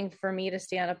one thing for me to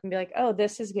stand up and be like, oh,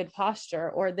 this is good posture,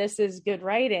 or this is good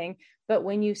writing. But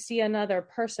when you see another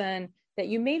person that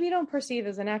you maybe don't perceive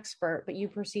as an expert, but you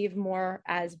perceive more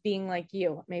as being like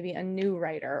you, maybe a new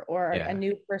writer or a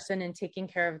new person in taking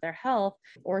care of their health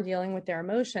or dealing with their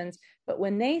emotions, But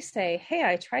when they say, hey,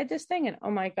 I tried this thing and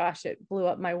oh my gosh, it blew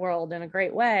up my world in a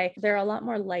great way, they're a lot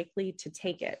more likely to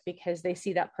take it because they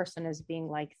see that person as being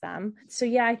like them. So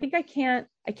yeah, I think I can't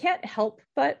help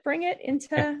but bring it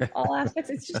into all aspects.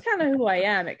 It's just kind of who I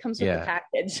am. It comes with the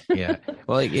package. Yeah.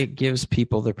 Well, it gives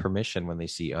people the permission when they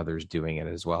see others doing it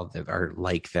as well that are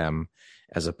like them,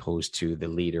 as opposed to the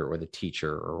leader or the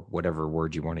teacher or whatever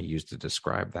word you want to use to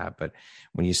describe that. But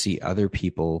when you see other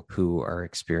people who are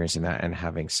experiencing that and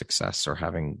having success or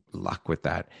having luck with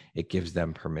that, it gives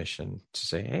them permission to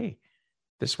say, hey,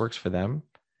 this works for them.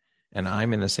 And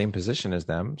I'm in the same position as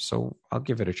them. So I'll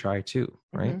give it a try too.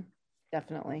 Right. Mm-hmm.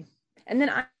 Definitely. And then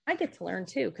I get to learn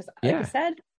too. Cause like I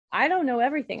said, I don't know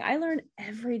everything. I learn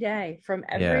every day from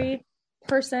every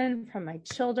person, from my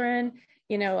children.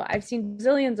 You know, I've seen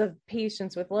zillions of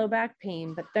patients with low back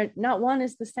pain, but they're not one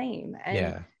is the same.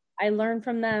 And I learn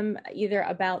from them either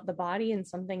about the body and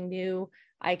something new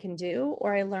I can do,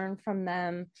 or I learn from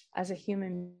them as a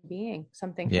human being,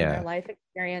 something from their life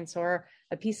experience or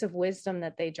a piece of wisdom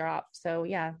that they drop. So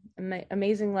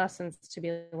amazing lessons to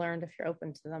be learned if you're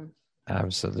open to them.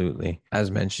 Absolutely. As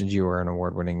mentioned, you are an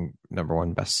award-winning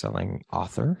 #1 best-selling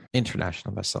author,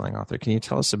 international best-selling author. Can you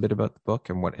tell us a bit about the book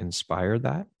and what inspired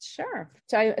that? Sure.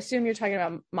 So I assume you're talking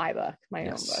about my book, my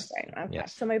own book, right? Okay.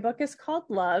 Yes. So my book is called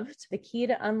Loved: The Key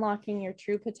to Unlocking Your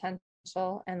True Potential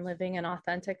and Living an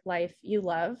Authentic Life You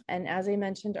Love. And as I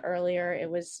mentioned earlier, it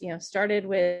was, started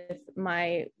with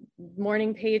my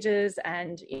morning pages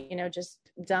and, just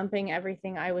dumping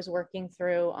everything I was working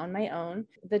through on my own.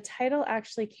 The title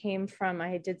actually came from,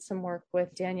 I did some work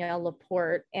with Danielle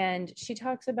Laporte, and she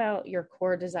talks about your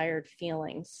core desired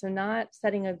feelings. So not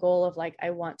setting a goal of like, I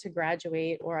want to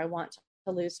graduate or I want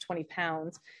to lose 20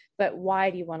 pounds, but why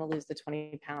do you want to lose the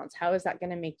 20 pounds? How is that going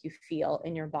to make you feel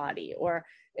in your body? Or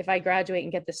if I graduate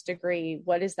and get this degree,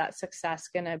 what is that success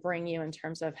going to bring you in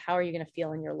terms of how are you going to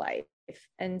feel in your life?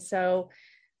 And so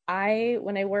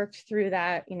when I worked through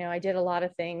that, I did a lot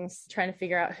of things trying to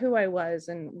figure out who I was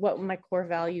and what my core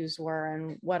values were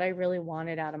and what I really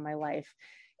wanted out of my life.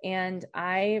 And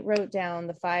I wrote down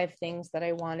the 5 things that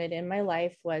I wanted in my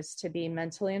life was to be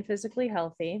mentally and physically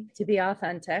healthy, to be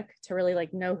authentic, to really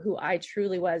know who I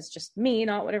truly was, just me,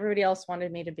 not what everybody else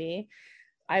wanted me to be.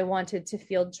 I wanted to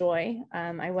feel joy.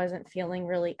 I wasn't feeling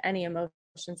really any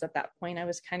emotions at that point. I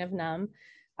was kind of numb.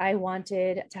 I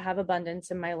wanted to have abundance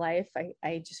in my life.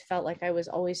 I just felt like I was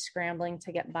always scrambling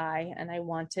to get by, and I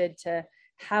wanted to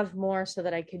have more so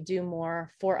that I could do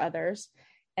more for others.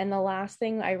 And the last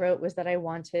thing I wrote was that I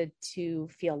wanted to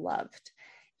feel loved.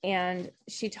 And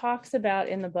she talks about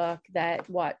in the book that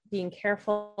being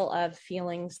careful of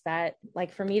feelings that,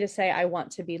 like, for me to say I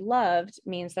want to be loved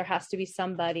means there has to be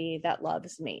somebody that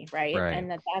loves me, right?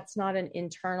 And that's not an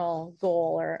internal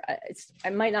goal, or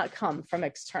it might not come from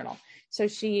external. So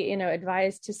she,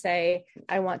 advised to say,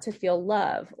 I want to feel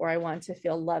love, or I want to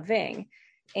feel loving.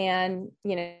 And,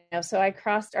 so I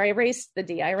erased the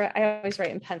D. I always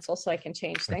write in pencil so I can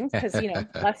change things because,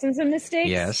 lessons and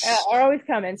mistakes are always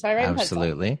coming. So I write in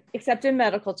pencil, except in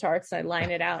medical charts. I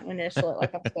line it out and initial it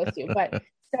like I'm supposed to. But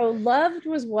so loved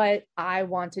was what I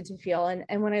wanted to feel.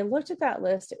 And when I looked at that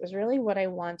list, it was really what I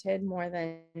wanted more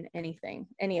than anything,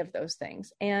 any of those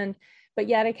things. But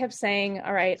yet I kept saying,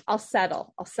 all right, I'll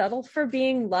settle for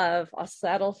being loved. I'll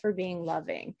settle for being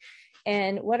loving.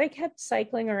 And what I kept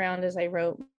cycling around as I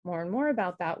wrote more and more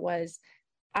about that was,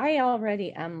 I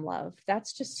already am loved.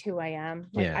 That's just who I am.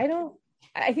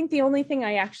 I think the only thing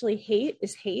I actually hate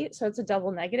is hate. So it's a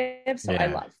double negative. So I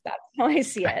love. That's how I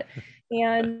see it.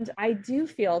 And I do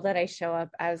feel that I show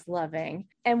up as loving.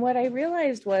 And what I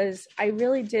realized was I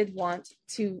really did want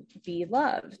to be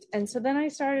loved. And so then I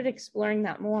started exploring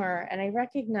that more. And I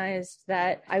recognized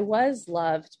that I was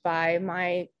loved by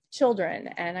my children,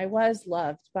 and I was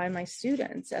loved by my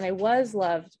students, and I was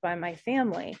loved by my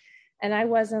family, and I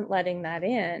wasn't letting that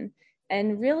in.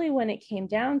 And really, when it came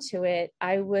down to it,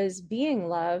 I was being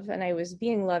love and I was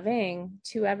being loving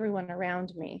to everyone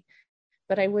around me,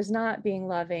 but I was not being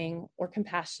loving or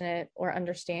compassionate or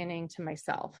understanding to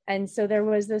myself. And so there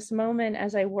was this moment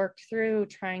as I worked through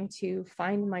trying to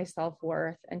find my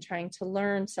self-worth and trying to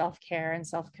learn self-care and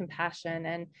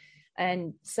self-compassion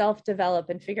and self-develop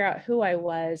and figure out who I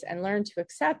was and learn to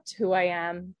accept who I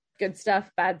am, good stuff,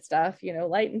 bad stuff,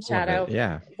 light and shadow,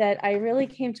 that I really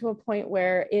came to a point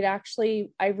where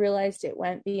I realized it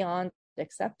went beyond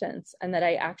acceptance and that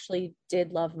I actually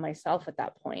did love myself at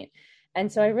that point.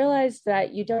 And so I realized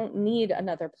that you don't need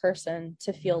another person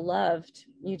to feel loved.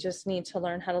 You just need to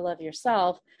learn how to love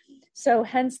yourself. So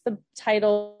hence the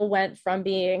title went from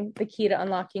being The Key to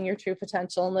Unlocking Your True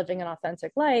Potential and Living an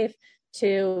Authentic Life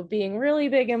to being really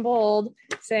big and bold,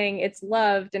 saying it's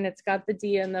loved and it's got the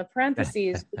D in the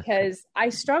parentheses, because I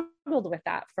struggled with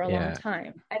that for a long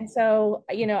time. And so,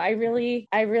 I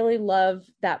really love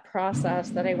that process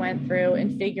that I went through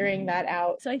and figuring that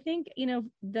out. So I think,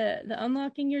 the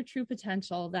unlocking your true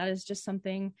potential, that is just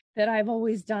something that I've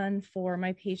always done for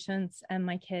my patients and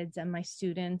my kids and my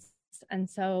students. And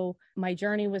so my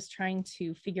journey was trying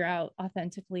to figure out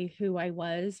authentically who I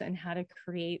was and how to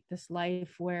create this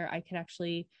life where I could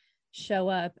actually show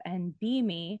up and be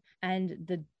me. And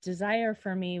the desire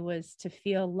for me was to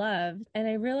feel loved. And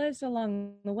I realized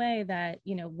along the way that,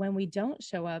 when we don't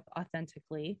show up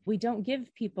authentically, we don't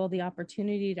give people the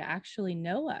opportunity to actually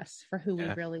know us for who we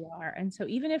really are. And so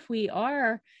even if we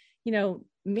are,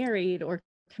 married or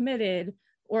committed,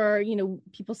 or,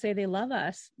 people say they love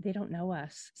us, they don't know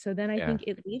us. So then I think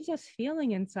it leaves us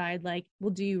feeling inside like, well,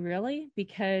 do you really?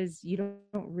 Because you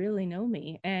don't really know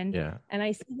me. And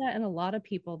I see that in a lot of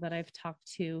people that I've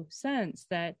talked to since,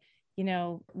 that,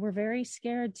 we're very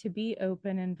scared to be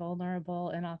open and vulnerable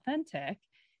and authentic.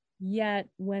 Yet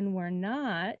when we're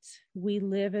not, we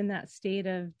live in that state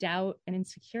of doubt and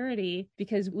insecurity,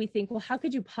 because we think, well, how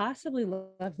could you possibly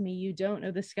love me? You don't know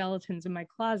the skeletons in my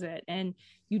closet, and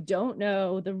you don't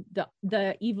know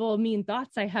the evil, mean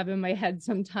thoughts I have in my head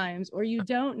sometimes, or you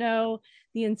don't know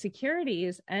the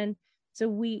insecurities. And so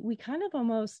we kind of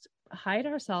almost hide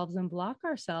ourselves and block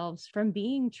ourselves from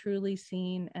being truly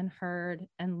seen and heard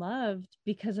and loved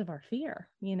because of our fear,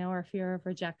 our fear of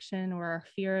rejection, or our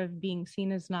fear of being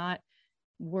seen as not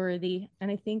worthy. And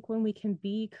I think when we can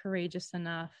be courageous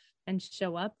enough and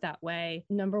show up that way,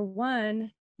 number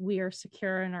one, we are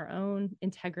secure in our own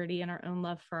integrity and our own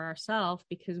love for ourselves,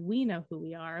 because we know who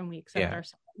we are and we accept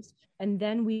ourselves. And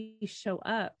then we show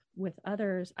up with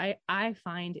others, I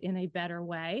find, in a better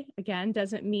way. Again,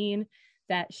 doesn't mean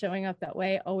that showing up that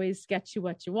way always gets you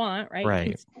what you want, right?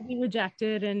 You can still be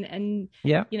rejected and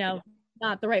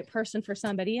not the right person for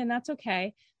somebody, and that's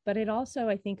okay. But it also,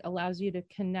 I think, allows you to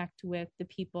connect with the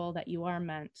people that you are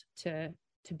meant to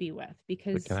be with,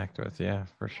 because connect with,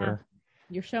 for sure.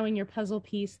 You're showing your puzzle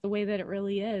piece the way that it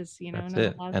really is, That's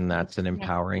it. And that's an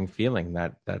empowering feeling,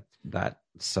 that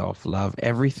self-love.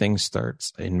 Everything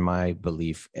starts, in my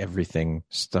belief, everything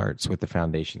starts with the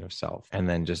foundation of self and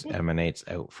then just emanates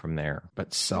out from there.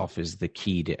 But self is the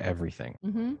key to everything.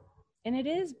 Mm-hmm. And it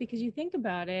is, because you think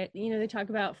about it, they talk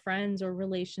about friends or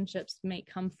relationships may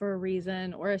come for a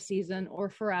reason or a season or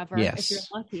forever, if you're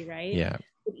lucky, right? Yeah.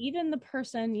 But even the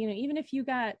person, even if you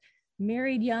got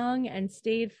married young and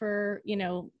stayed for,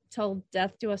 till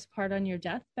death do us part on your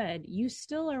deathbed, you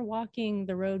still are walking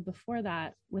the road before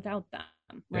that without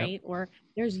them, right? Or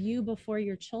there's you before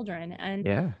your children,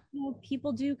 and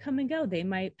people do come and go. They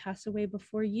might pass away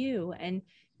before you. And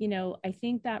I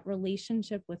think that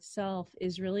relationship with self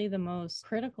is really the most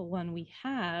critical one we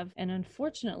have, and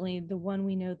unfortunately the one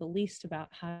we know the least about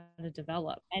how to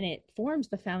develop. And it forms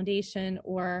the foundation,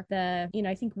 or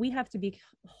I think we have to be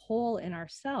whole in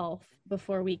ourselves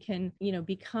before we can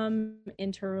become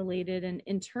interrelated, and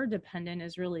interdependent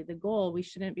is really the goal. We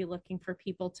shouldn't be looking for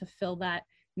people to fill that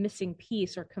missing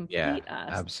piece or complete us.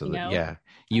 Absolutely.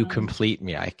 You complete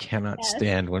me. I cannot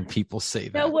stand when people say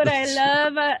that. So would I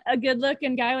love a good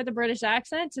looking guy with a British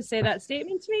accent to say that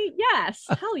statement to me? Yes.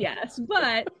 Hell yes.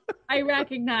 But I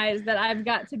recognize that I've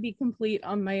got to be complete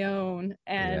on my own,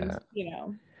 and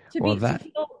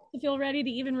to feel ready to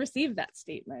even receive that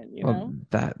statement,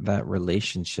 that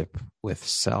relationship with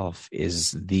self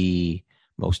is the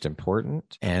most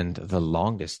important and the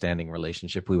longest standing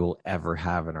relationship we will ever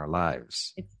have in our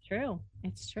lives. It's true.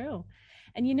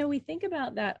 And, we think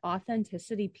about that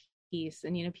authenticity piece,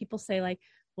 and, people say like,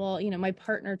 well, my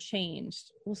partner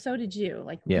changed. Well, so did you.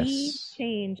 Like, we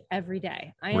change every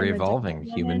day. We're evolving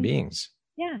human beings.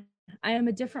 Yeah. I am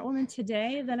a different woman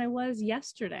today than I was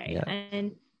yesterday. Yeah.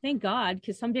 And thank God,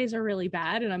 because some days are really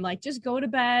bad and I'm like, just go to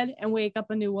bed and wake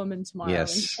up a new woman tomorrow and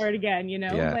start again,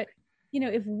 But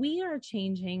if we are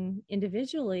changing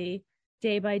individually,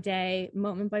 day by day,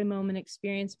 moment by moment,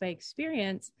 experience by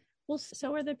experience, well,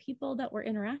 so are the people that we're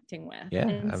interacting with. Yeah,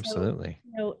 and absolutely.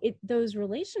 So, those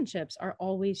relationships are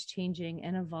always changing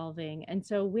and evolving. And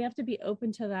so we have to be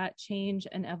open to that change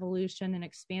and evolution and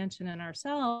expansion in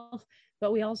ourselves.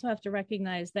 But we also have to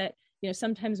recognize that,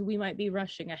 sometimes we might be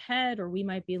rushing ahead, or we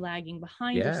might be lagging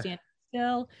behind or standing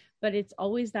still, but it's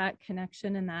always that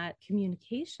connection and that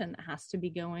communication that has to be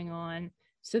going on,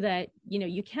 so that,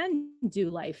 you can do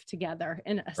life together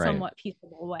in a somewhat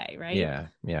peaceable way, right?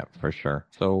 Yeah, for sure.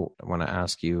 So I want to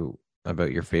ask you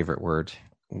about your favorite word.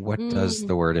 What does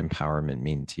the word empowerment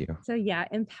mean to you? So yeah,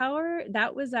 empower,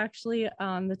 that was actually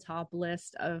on the top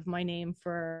list of my name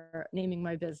for naming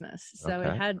my business. So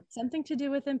It had something to do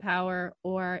with empower,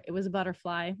 or it was a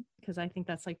butterfly, because I think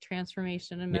that's like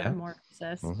transformation and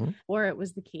metamorphosis, or it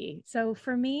was the key. So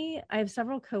for me, I have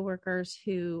several coworkers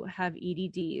who have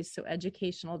EDDs, so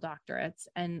educational doctorates,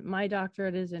 and my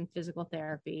doctorate is in physical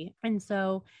therapy. And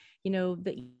so,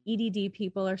 the EDD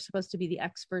people are supposed to be the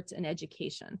experts in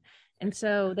education. And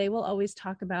so they will always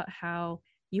talk about how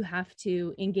you have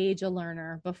to engage a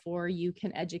learner before you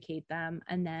can educate them,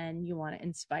 and then you want to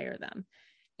inspire them.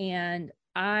 And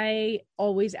I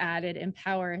always added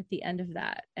empower at the end of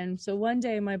that. And so one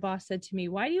day my boss said to me,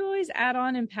 "Why do you always add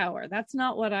on empower? That's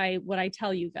not what I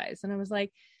tell you guys." And I was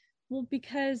like, well,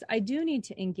 because I do need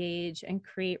to engage and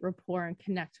create rapport and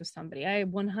connect with somebody. I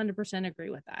 100% agree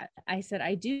with that. I said,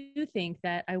 I do think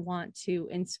that I want to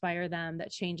inspire them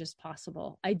that change is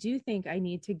possible. I do think I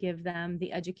need to give them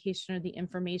the education or the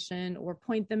information or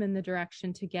point them in the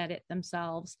direction to get it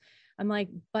themselves. I'm like,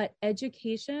 but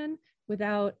education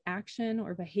without action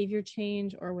or behavior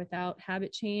change or without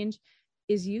habit change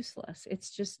is useless.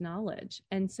 It's just knowledge.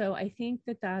 And so I think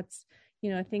that that's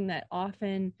a thing that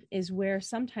often is where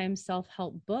sometimes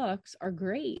self-help books are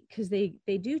great, because they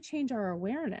do change our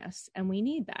awareness, and we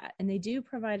need that. And they do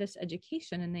provide us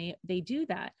education, and they do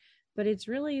that. But it's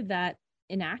really that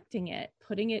enacting it,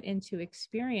 putting it into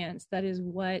experience, that is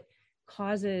what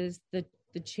causes the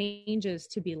changes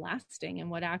to be lasting, and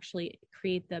what actually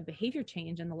create the behavior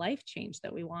change and the life change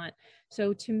that we want.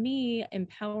 So to me,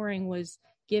 empowering was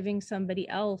giving somebody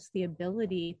else the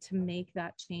ability to make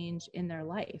that change in their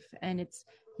life. And it's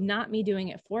not me doing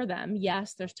it for them.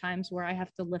 Yes, there's times where I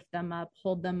have to lift them up,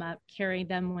 hold them up, carry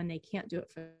them when they can't do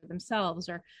it for themselves,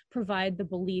 or provide the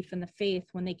belief and the faith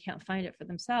when they can't find it for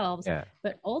themselves. Yeah.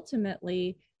 But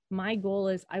ultimately, my goal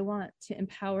is I want to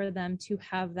empower them to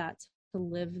have that, to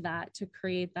live that, to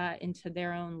create that into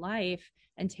their own life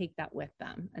and take that with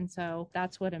them. And so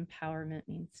that's what empowerment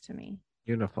means to me.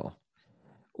 Beautiful.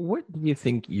 What do you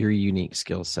think your unique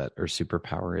skill set or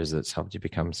superpower is that's helped you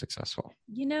become successful?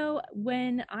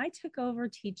 When I took over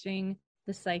teaching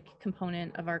the psych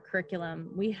component of our curriculum,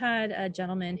 we had a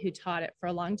gentleman who taught it for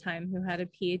a long time who had a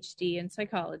PhD in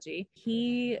psychology.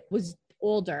 He was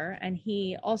older, and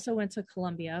he also went to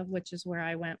Columbia, which is where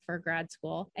I went for grad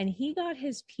school. And he got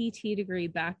his PT degree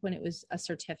back when it was a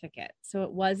certificate. So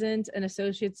it wasn't an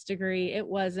associate's degree. It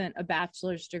wasn't a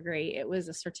bachelor's degree. It was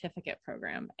a certificate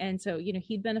program. And so,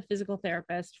 he'd been a physical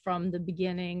therapist from the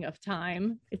beginning of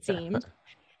time, it seemed.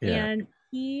 Yeah. And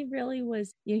he really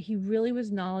was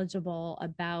knowledgeable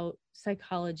about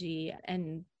psychology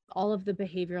and all of the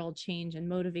behavioral change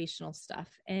and motivational stuff.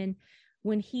 And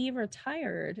when he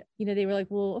retired, they were like,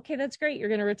 well, okay, that's great. You're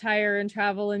going to retire and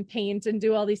travel and paint and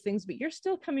do all these things, but you're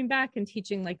still coming back and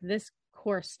teaching like this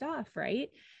core stuff,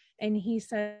 right? And he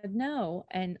said, no,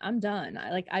 and I'm done.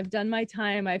 I've done my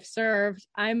time. I've served.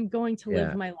 I'm going to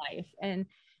live my life. And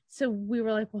so we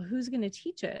were like, well, who's going to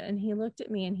teach it? And he looked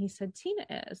at me and he said, Tina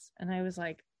is. And I was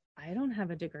like, I don't have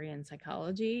a degree in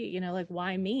psychology,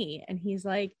 why me? And he's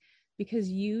like, because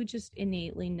you just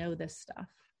innately know this stuff.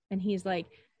 And he's like,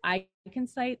 I can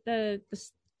cite the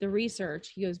research.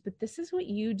 He goes, but this is what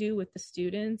you do with the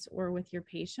students or with your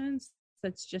patients.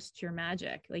 That's just your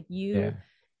magic.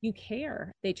 You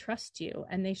care, they trust you,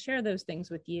 and they share those things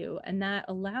with you. And that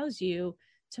allows you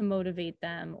to motivate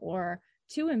them or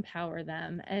to empower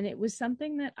them. And it was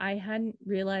something that I hadn't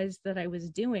realized that I was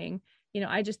doing.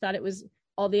 I just thought it was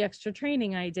all the extra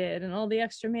training I did and all the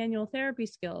extra manual therapy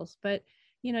skills. But,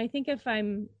 I think if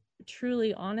I'm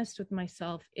truly honest with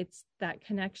myself, it's that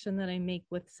connection that I make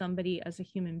with somebody as a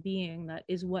human being that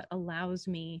is what allows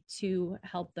me to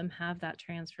help them have that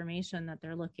transformation that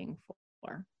they're looking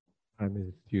for. I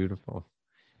mean, beautiful.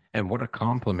 And what a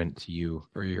compliment to you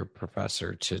for your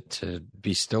professor to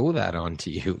bestow that onto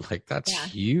you. That's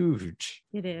huge.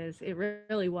 It is. It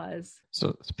really was.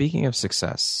 So speaking of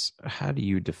success, how do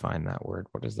you define that word?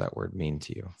 What does that word mean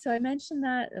to you? So I mentioned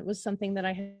that it was something that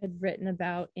I had written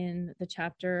about in the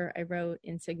chapter I wrote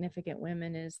in Significant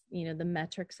Women is, the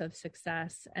metrics of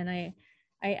success. And I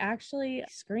actually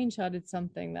screenshotted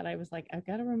something that I was like, I've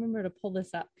got to remember to pull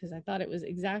this up because I thought it was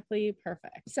exactly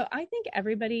perfect. So I think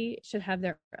everybody should have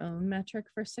their own metric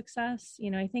for success.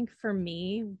 I think for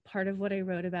me, part of what I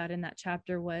wrote about in that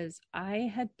chapter was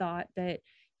I had thought that,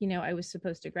 I was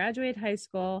supposed to graduate high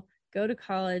school, go to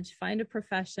college, find a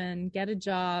profession, get a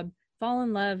job, fall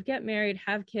in love, get married,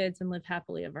 have kids, and live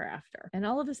happily ever after. And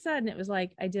all of a sudden it was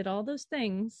like, I did all those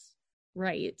things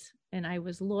right. And I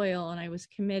was loyal and I was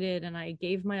committed and I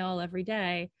gave my all every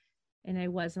day. and I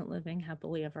wasn't living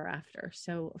happily ever after.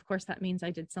 So of course that means I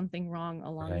did something wrong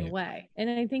along the way. And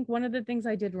I think one of the things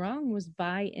I did wrong was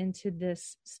buy into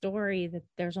this story that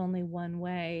there's only one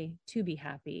way to be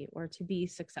happy or to be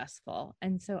successful.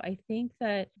 And so I think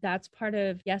that that's part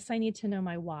of, yes, I need to know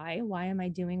my why. Why am I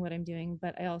doing what I'm doing?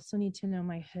 But I also need to know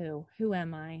my who. Who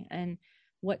am I? And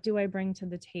what do I bring to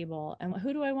the table? And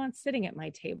who do I want sitting at my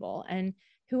table? And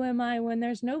who am I when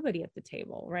there's nobody at the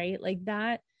table, right? Like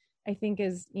that, I think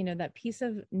is, that piece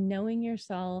of knowing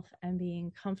yourself and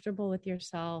being comfortable with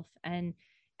yourself and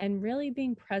really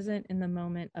being present in the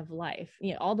moment of life,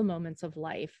 all the moments of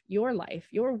life,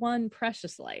 your one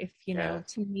precious life, to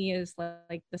me is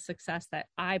like the success that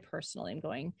I personally am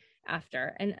going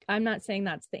after. And I'm not saying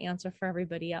that's the answer for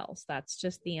everybody else. That's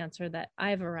just the answer that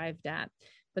I've arrived at.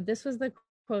 But this was the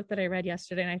quote that I read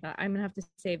yesterday, and I thought, I'm going to have to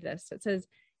save this. It says,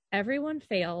 everyone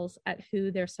fails at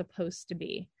who they're supposed to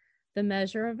be. The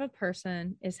measure of a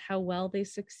person is how well they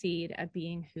succeed at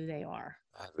being who they are.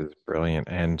 That is brilliant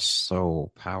and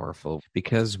so powerful,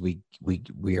 because we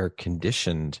are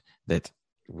conditioned that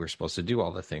we're supposed to do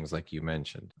all the things like you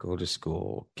mentioned: go to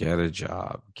school, get a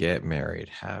job, get married,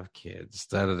 have kids,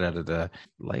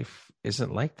 Life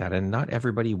isn't like that. And not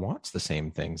everybody wants the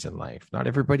same things in life. Not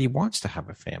everybody wants to have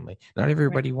a family. Not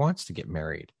everybody wants to get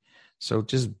married. So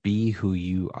just be who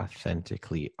you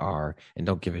authentically are, and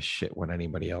don't give a shit what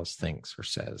anybody else thinks or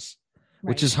says,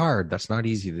 which is hard. That's not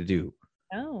easy to do.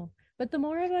 No, but the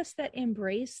more of us that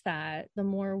embrace that, the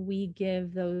more we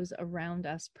give those around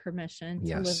us permission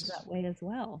to live that way as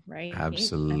well, right?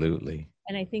 Absolutely.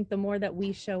 And I think the more that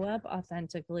we show up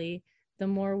authentically, the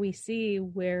more we see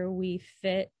where we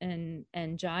fit and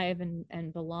jive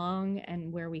and belong,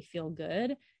 and where we feel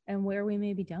good and where we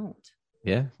maybe don't.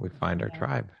 Yeah, we find our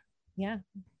tribe. Yeah.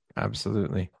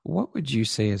 Absolutely. What would you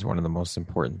say is one of the most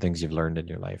important things you've learned in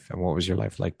your life? And what was your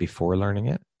life like before learning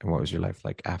it? And what was your life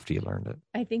like after you learned it?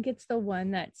 I think it's the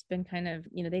one that's been kind of,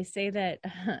 they say that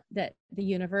that the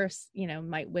universe,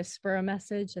 might whisper a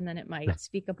message, and then it might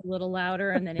speak up a little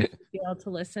louder. And then if you fail to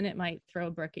listen, it might throw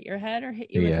a brick at your head or hit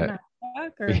you with a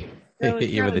matchbox, or hit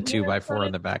you with a 2x4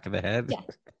 on the back of the head. Yeah.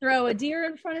 Throw a deer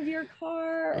in front of your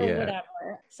car or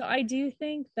whatever. So I do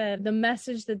think that the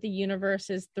message that the universe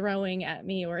is throwing at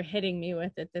me or hitting me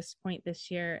with at this point this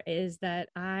year is that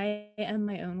I am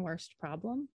my own worst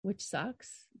problem, which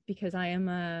sucks, because I am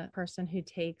a person who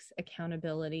takes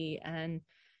accountability and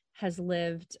has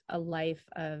lived a life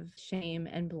of shame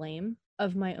and blame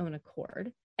of my own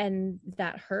accord. And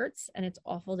that hurts, and it's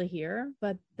awful to hear.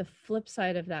 But the flip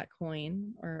side of that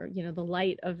coin, or, the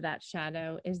light of that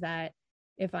shadow, is that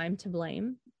if I'm to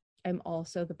blame, I'm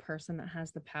also the person that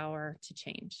has the power to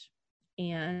change.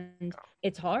 And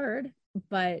it's hard,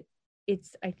 but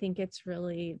I think it's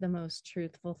really the most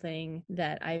truthful thing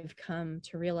that I've come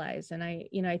to realize. And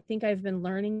I think I've been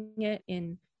learning it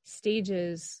in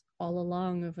stages all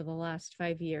along over the last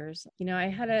 5 years. I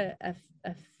had a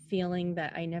feeling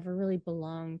that I never really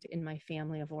belonged in my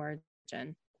family of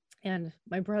origin. And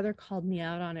my brother called me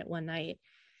out on it one night.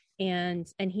 And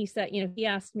he said, he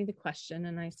asked me the question,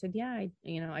 and I said, yeah,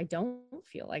 I don't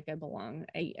feel like I belong.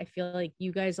 I feel like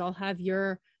you guys all have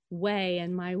your way,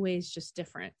 and my way is just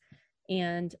different.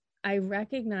 And I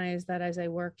recognized that as I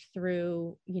worked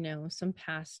through, some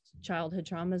past childhood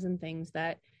traumas and things,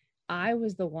 that I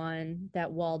was the one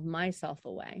that walled myself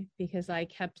away because I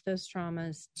kept those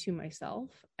traumas to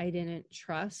myself. I didn't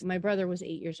trust. My brother was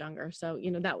 8 years younger. So,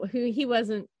 he was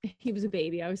a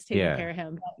baby. I was taking care of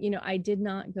him. But, I did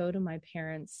not go to my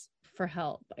parents for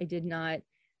help. I did not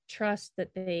trust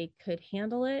that they could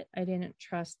handle it. I didn't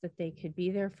trust that they could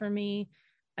be there for me.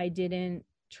 I didn't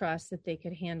trust that they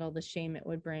could handle the shame it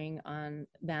would bring on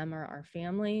them or our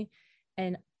family.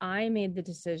 And I made the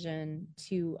decision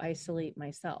to isolate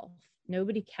myself.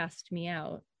 Nobody cast me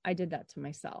out. I did that to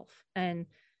myself. And,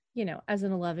 as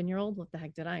an 11-year-old, what the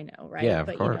heck did I know, right? Yeah,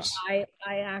 of course. I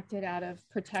acted out of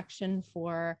protection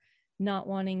for not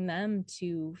wanting them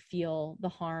to feel the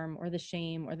harm or the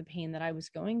shame or the pain that I was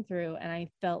going through. And I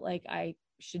felt like I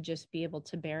should just be able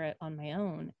to bear it on my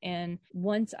own. And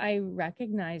once I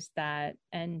recognized that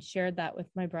and shared that with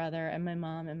my brother and my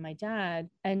mom and my dad,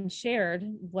 and shared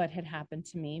what had happened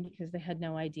to me because they had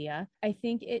no idea, I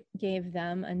think it gave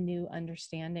them a new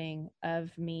understanding of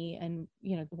me and,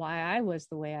 why I was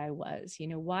the way I was,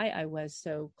 why I was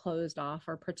so closed off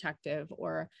or protective,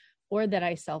 or that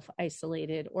I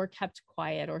self-isolated or kept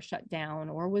quiet or shut down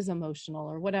or was emotional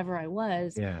or whatever I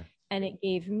was. Yeah. And it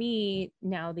gave me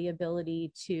now the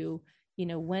ability to,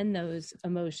 when those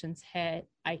emotions hit,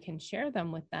 I can share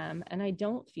them with them. And I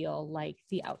don't feel like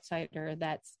the outsider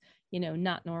that's,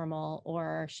 not normal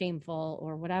or shameful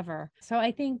or whatever. So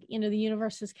I think, the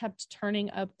universe has kept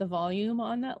turning up the volume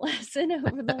on that lesson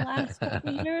over the last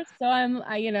couple of years. So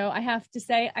I have to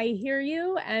say, I hear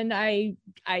you, and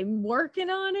I'm working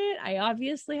on it. I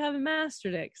obviously haven't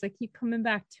mastered it because I keep coming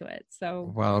back to it.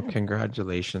 So, well,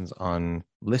 congratulations on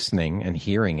listening and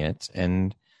hearing it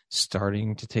and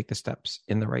starting to take the steps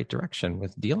in the right direction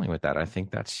with dealing with that. I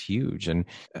think that's huge. And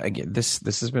again, this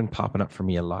has been popping up for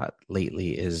me a lot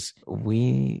lately, is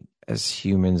we as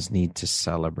humans need to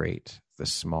celebrate the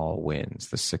small wins,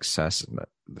 the successes,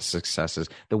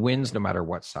 the wins, no matter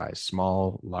what size,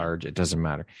 small, large, it doesn't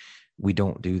matter. We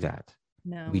don't do that.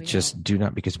 No, we just do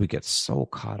not, because we get so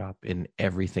caught up in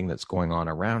everything that's going on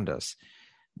around us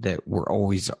that we're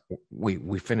always,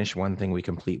 we finish one thing, we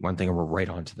complete one thing, and we're right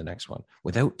on to the next one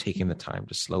without taking the time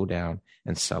to slow down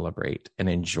and celebrate and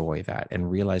enjoy that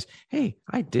and realize, hey,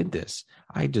 I did this.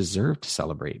 I deserve to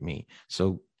celebrate me.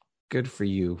 So good for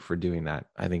you for doing that.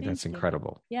 I think that's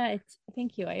incredible. Yeah,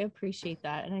 thank you. I appreciate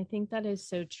that. And I think that is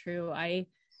so true. I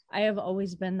have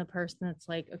always been the person that's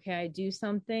like, okay, I do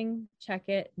something, check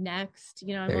it, next.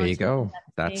 There you go.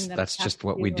 That's just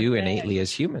what we do innately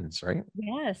as humans, right?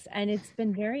 Yes. And it's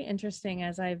been very interesting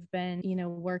as I've been,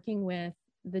 working with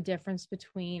the difference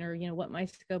between, or, what my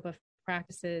scope of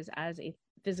practice is as a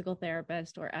physical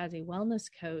therapist or as a wellness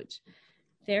coach.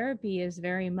 Therapy is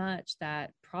very much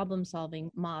that problem-solving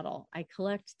model. I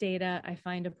collect data, I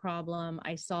find a problem,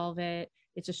 I solve it.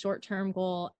 It's a short-term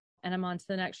goal, and I'm on to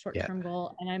the next short-term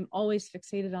goal. And I'm always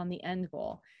fixated on the end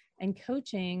goal. And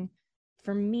coaching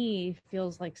for me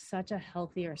feels like such a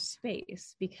healthier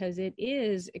space because it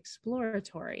is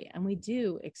exploratory, and we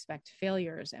do expect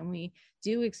failures, and we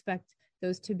do expect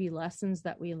those to be lessons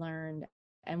that we learned.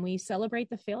 And we celebrate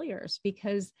the failures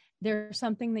because they're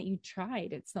something that you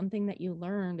tried. It's something that you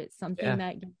learned. It's something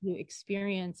that gives you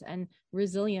experience and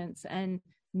resilience and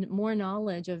more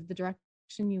knowledge of the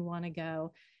direction you want to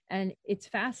go. And it's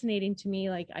fascinating to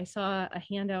me. Like, I saw a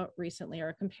handout recently, or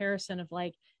a comparison of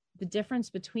like the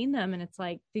difference between them. And it's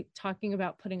like talking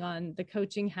about putting on the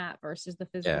coaching hat versus the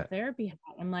physical therapy hat.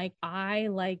 I'm like, I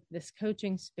like this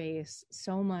coaching space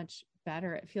so much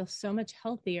better. It feels so much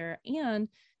healthier. And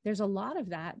there's a lot of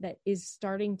that is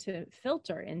starting to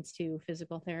filter into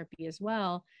physical therapy as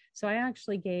well. So I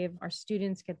actually gave our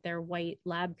students get their white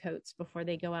lab coats before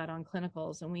they go out on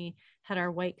clinicals. And we had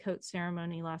our white coat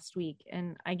ceremony last week,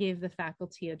 and I gave the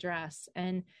faculty address.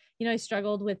 And, I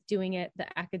struggled with doing it the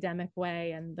academic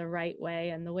way and the right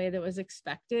way and the way that was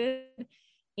expected.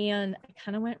 And I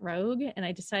kind of went rogue, and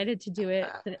I decided to do it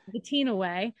the Tina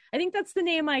way. I think that's the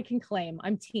name I can claim.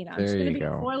 I'm Tina. I'm just going to be a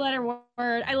 4-letter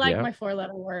word. I like my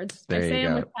 4-letter words. I say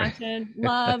them with passion,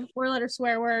 love, 4-letter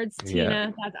swear words,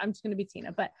 Tina. I'm just going to be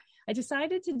Tina. But I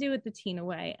decided to do it the Tina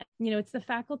way. It's the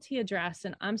faculty address,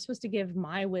 and I'm supposed to give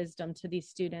my wisdom to these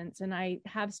students. And I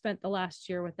have spent the last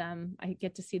year with them. I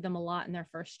get to see them a lot in their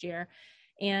first year.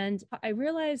 And I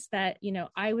realized that,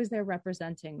 I was there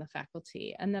representing the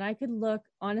faculty, and that I could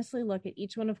honestly look at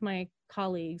each one of my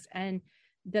colleagues, and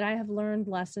that I have learned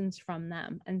lessons from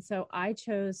them. And so I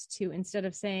chose to, instead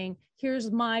of saying, here's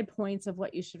my points of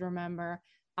what you should remember,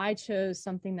 I chose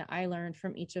something that I learned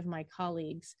from each of my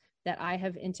colleagues that I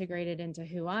have integrated into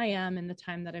who I am in the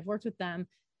time that I've worked with them,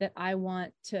 that I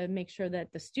want to make sure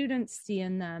that the students see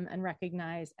in them and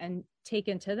recognize and take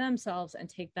into themselves and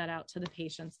take that out to the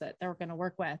patients that they're going to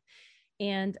work with.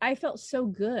 And I felt so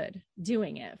good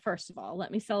doing it. First of all,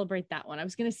 let me celebrate that one. I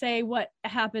was going to say what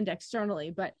happened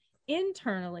externally, but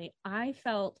internally, I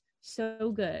felt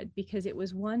so good because it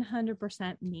was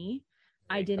 100% me.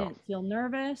 I didn't feel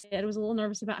nervous. I was a little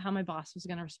nervous about how my boss was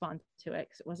going to respond to it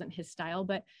because it wasn't his style,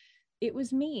 but it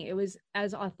was me. It was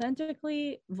as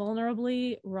authentically,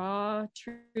 vulnerably, raw,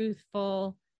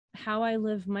 truthful, how I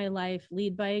live my life,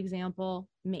 lead by example,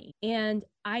 me. And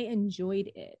I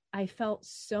enjoyed it. I felt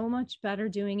so much better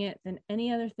doing it than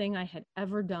any other thing I had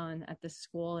ever done at this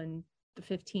school in the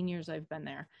 15 years I've been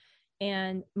there.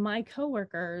 And my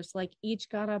coworkers each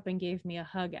got up and gave me a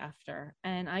hug after.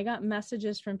 And I got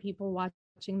messages from people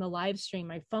watching the live stream.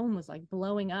 My phone was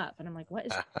blowing up, and I'm like, what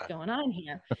is going on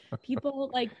here?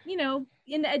 People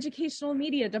in the educational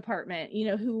media department,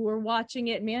 who were watching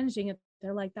it, managing it,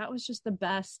 they're like, that was just the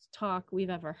best talk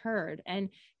we've ever heard. And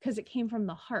because it came from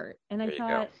the heart. And I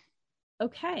thought,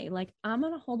 okay, I'm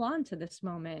going to hold on to this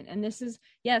moment. And this is,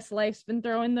 yes, life's been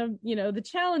throwing the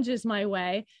challenges my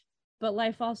way, but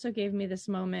life also gave me this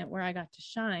moment where I got to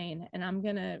shine, and I'm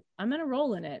going to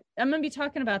roll in it. I'm going to be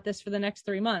talking about this for the next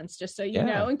 3 months, just so you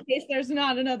know, in case there's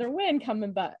not another win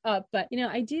coming up. But,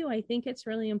 I think it's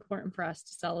really important for us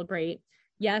to celebrate,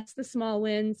 yes, the small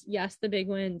wins, yes, the big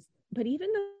wins, but even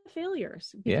the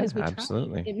failures because we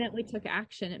absolutely. tried. It meant we took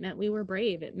action. It meant we were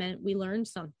brave. It meant we learned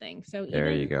something. So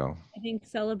there you go. I think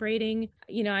celebrating,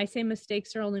 I say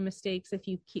mistakes are only mistakes if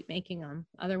you keep making them.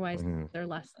 Otherwise, they're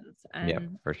lessons.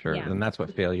 And for sure. And that's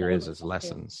what failure is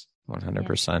lessons.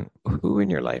 100%. Yeah. Who in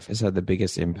your life has had the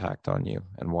biggest impact on you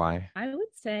and why? I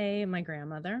would say my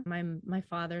grandmother, my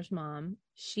father's mom.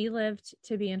 She lived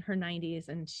to be in her 90s,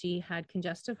 and she had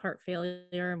congestive heart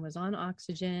failure and was on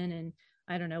oxygen, and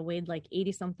I don't know, weighed like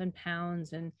 80 something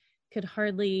pounds and could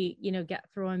hardly, get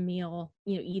through a meal,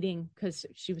 eating because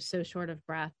she was so short of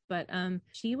breath. But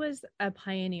she was a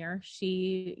pioneer.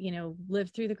 She,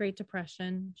 lived through the Great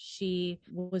Depression. She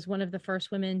was one of the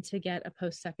first women to get a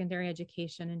post-secondary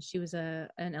education, and she was an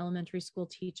elementary school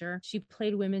teacher. She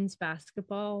played women's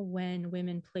basketball when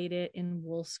women played it in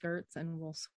wool skirts and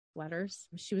wool sweaters.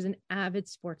 She was an avid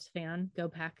sports fan. Go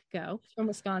Pack Go. She's from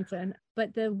Wisconsin.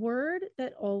 But the word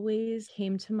that always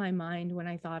came to my mind when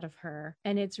I thought of her,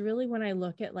 and it's really when I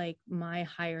look at like my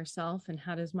higher self and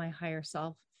how does my higher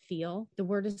self feel, the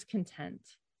word is content.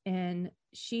 And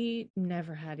she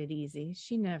never had it easy.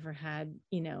 She never had,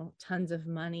 tons of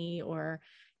money or,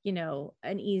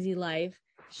 an easy life.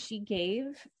 She gave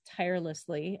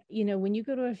tirelessly. When you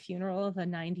go to a funeral of a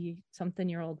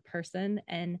 90-something-year-old person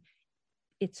and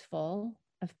it's full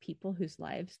of people whose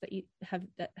lives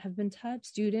that have been touched,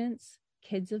 students,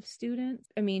 kids of students.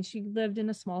 I mean, she lived in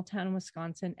a small town in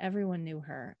Wisconsin. Everyone knew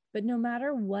her. But no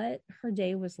matter what her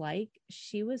day was like,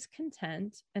 she was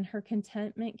content. And her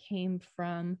contentment came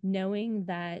from knowing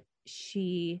that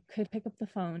she could pick up the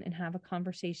phone and have a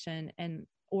conversation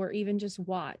or even just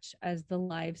watch as the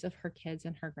lives of her kids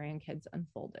and her grandkids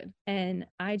unfolded. And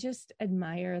I just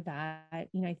admire that.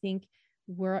 I think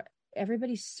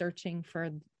everybody's searching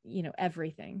for,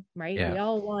 everything, right? Yeah. We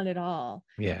all want it all.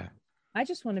 Yeah. I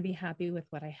just want to be happy with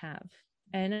what I have.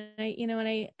 And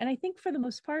I think for the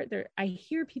most part I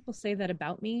hear people say that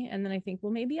about me. And then I think,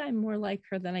 well, maybe I'm more like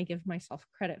her than I give myself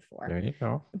credit for. There you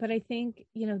go. But I think,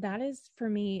 that is for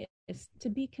me is to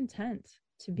be content,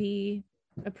 to be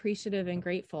appreciative and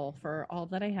grateful for all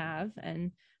that I have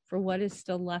and for what is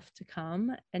still left to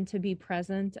come, and to be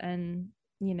present and,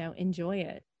 enjoy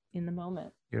it in the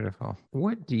moment. Beautiful.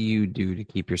 What do you do to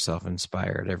keep yourself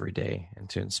inspired every day and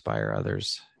to inspire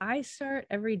others? I start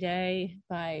every day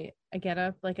I get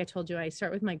up, like I told you, I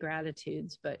start with my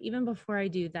gratitudes. But even before I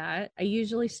do that, I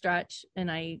usually stretch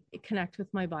and I connect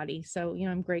with my body. So,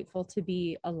 I'm grateful to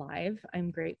be alive.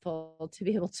 I'm grateful to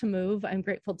be able to move. I'm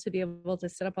grateful to be able to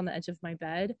sit up on the edge of my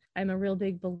bed. I'm a real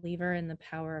big believer in the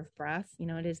power of breath.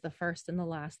 It is the first and the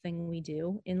last thing we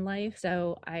do in life.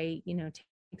 So I,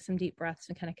 take some deep breaths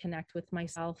and kind of connect with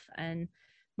myself and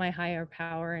my higher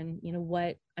power and,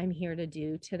 what I'm here to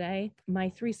do today. My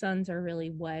 3 sons are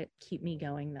really what keep me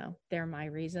going though. They're my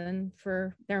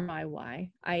they're my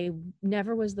why. I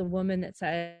never was the woman that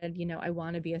said, I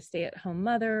want to be a stay-at-home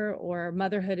mother or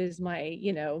motherhood is my,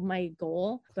 my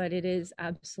goal, but it is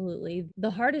absolutely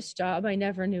the hardest job I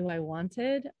never knew I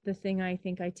wanted. The thing I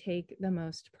think I take the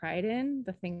most pride in,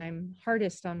 the thing I'm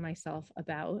hardest on myself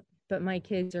about, but my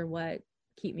kids are what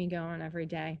keep me going every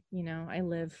day. I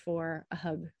live for a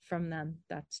hug from them.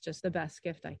 That's just the best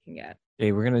gift I can get.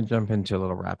 Okay, we're going to jump into a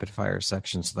little rapid fire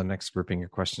section. So the next grouping of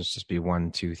questions just be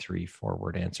 1, 2, 3, 4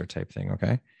 word answer type thing.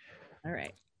 Okay. All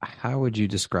right. How would you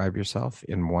describe yourself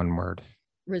in 1 word?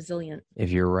 Resilient. If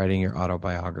you're writing your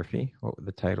autobiography, what would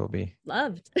the title be?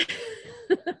 Loved.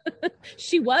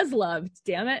 She was loved.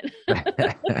 Damn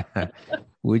it.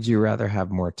 Would you rather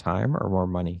have more time or more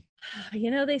money?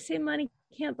 They say money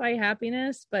can't buy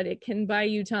happiness, but it can buy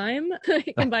you time.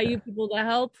 It can buy you people to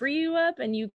help free you up,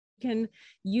 and you can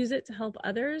use it to help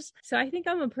others. So I think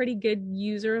I'm a pretty good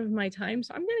user of my time.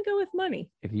 So I'm going to go with money.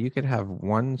 If you could have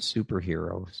one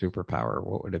superpower,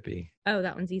 what would it be? Oh,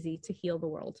 that one's easy. To heal the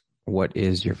world. What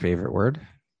is your favorite word?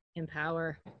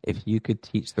 Empower. If you could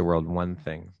teach the world one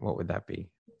thing, what would that be?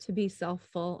 To be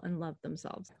self-full and love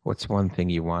themselves. What's one thing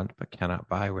you want but cannot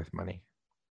buy with money?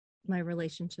 My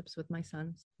relationships with my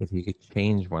sons. If you could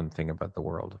change one thing about the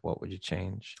world, what would you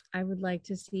change? I would like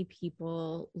to see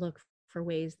people look for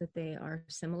ways that they are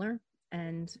similar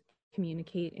and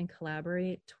communicate and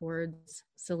collaborate towards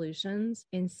solutions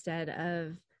instead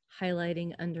of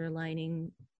highlighting,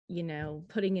 underlining,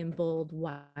 putting in bold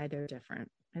why they're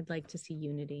different. I'd like to see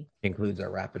unity. Concludes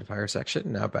our rapid fire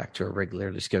section. Now back to a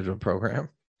regularly scheduled program.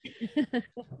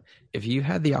 If you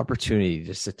had the opportunity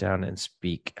to sit down and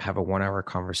have a 1-hour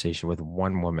conversation with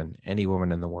one woman, any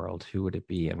woman in the world, who would it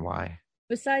be and why?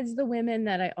 besides the women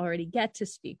that I already get to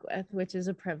speak with, which is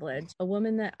a privilege, a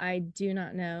woman that I do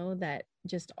not know that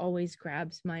just always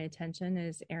grabs my attention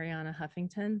is Arianna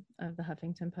Huffington of the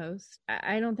Huffington Post.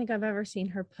 I don't think I've ever seen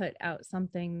her put out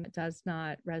something that does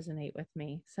not resonate with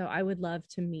me. So I would love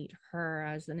to meet her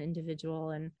as an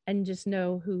individual and just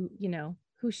know who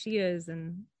she is.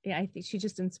 And yeah, I think she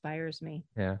just inspires me.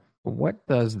 Yeah. What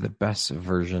does the best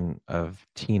version of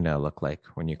Tina look like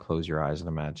when you close your eyes and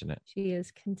imagine it? She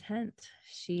is content.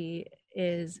 She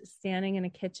is standing in a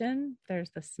kitchen.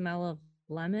 There's the smell of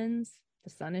lemons.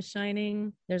 The sun is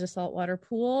shining. There's a saltwater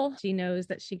pool. She knows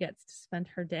that she gets to spend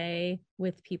her day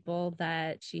with people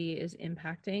that she is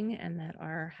impacting and that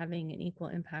are having an equal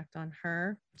impact on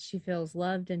her. She feels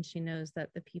loved, and she knows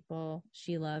that the people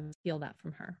she loves feel that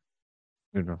from her.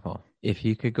 Beautiful. If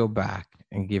you could go back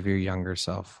and give your younger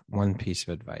self one piece of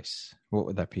advice, what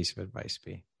would that piece of advice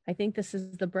be? I think this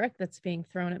is the brick that's being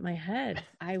thrown at my head.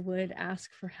 I would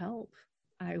ask for help.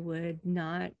 I would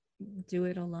not do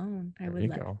it alone. I would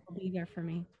let people be there for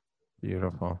me.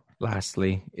 Beautiful.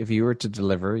 Lastly, if you were to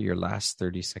deliver your last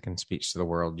 30-second speech to the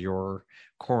world, your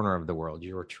corner of the world,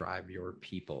 your tribe, your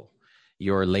people,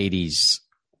 your ladies,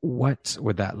 what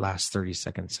would that last 30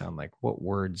 seconds sound like? What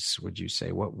words would you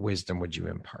say? What wisdom would you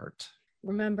impart?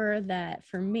 Remember that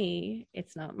for me,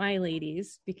 it's not my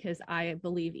ladies, because I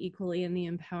believe equally in the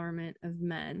empowerment of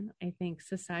men. I think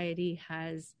society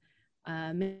has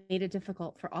made it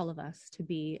difficult for all of us to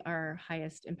be our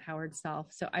highest empowered self.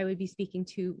 So I would be speaking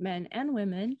to men and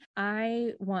women.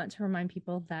 I want to remind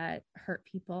people that hurt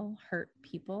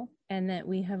people, and that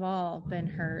we have all been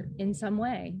hurt in some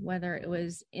way, whether it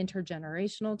was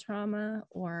intergenerational trauma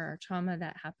or trauma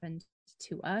that happened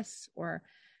to us, or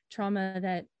trauma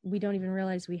that we don't even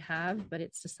realize we have, but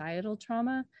it's societal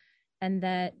trauma. And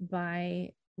that by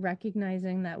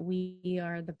recognizing that we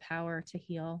are the power to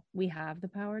heal, we have the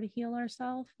power to heal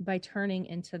ourselves by turning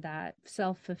into that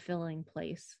self-fulfilling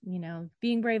place,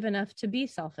 being brave enough to be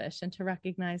selfish and to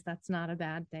recognize that's not a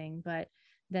bad thing, but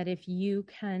that if you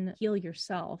can heal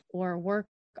yourself or work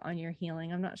on your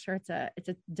healing, I'm not sure it's a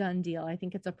done deal. I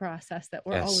think it's a process that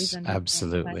we're always in.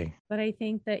 Absolutely. But I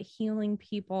think that healing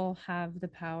people have the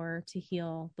power to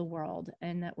heal the world,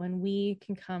 and that when we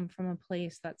can come from a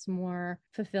place that's more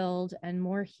fulfilled and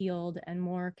more healed and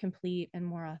more complete and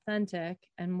more authentic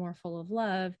and more full of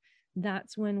love,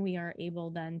 that's when we are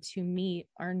able then to meet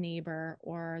our neighbor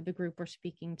or the group we're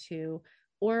speaking to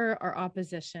or our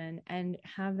opposition and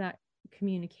have that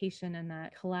communication and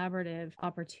that collaborative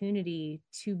opportunity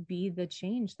to be the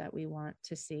change that we want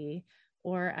to see.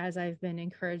 Or, as I've been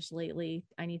encouraged lately,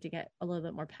 I need to get a little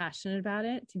bit more passionate about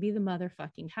it, to be the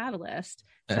motherfucking catalyst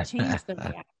to change the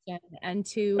reaction and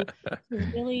to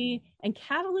really, and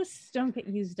catalysts don't get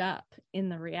used up in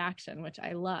the reaction, which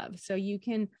I love. So you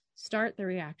can start the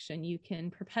reaction, you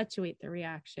can perpetuate the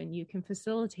reaction, you can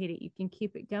facilitate it, you can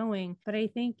keep it going. But I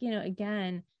think,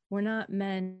 again, we're not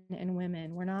men and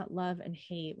women. We're not love and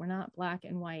hate. We're not black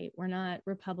and white. We're not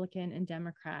Republican and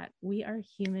Democrat. We are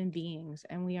human beings,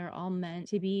 and we are all meant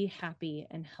to be happy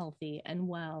and healthy and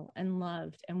well and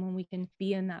loved. And when we can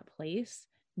be in that place,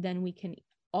 then we can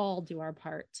all do our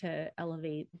part to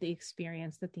elevate the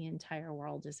experience that the entire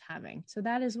world is having. So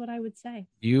that is what I would say.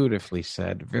 Beautifully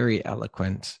said. Very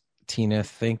eloquent. Tina,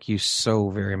 thank you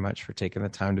so very much for taking the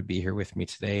time to be here with me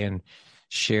today and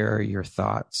share your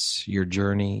thoughts, your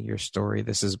journey, your story.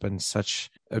 This has been such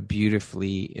a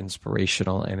beautifully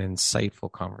inspirational and insightful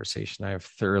conversation. I have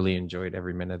thoroughly enjoyed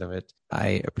every minute of it.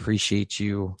 I appreciate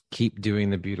you. Keep doing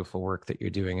the beautiful work that you're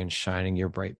doing and shining your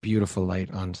bright, beautiful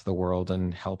light onto the world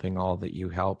and helping all that you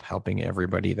help, helping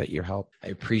everybody that you help. I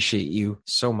appreciate you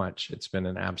so much. It's been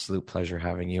an absolute pleasure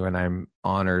having you, and I'm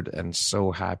honored and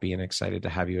so happy and excited to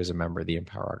have you as a member of the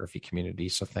Empowerography community.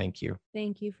 So thank you.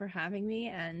 Thank you for having me.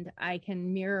 And I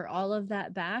can mirror all of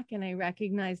that back. And I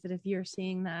recognize that if you're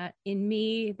seeing that in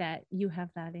me, that you have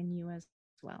that in you as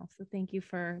well. So thank you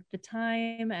for the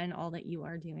time and all that you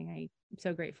are doing. I'm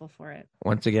so grateful for it.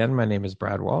 Once again, my name is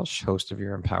Brad Walsh, host of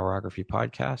your Empowerography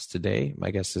podcast. Today, my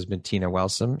guest has been Tina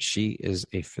Wellsome. She is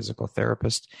a physical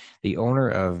therapist, the owner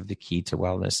of The Key to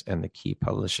Wellness and The Key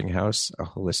Publishing House, a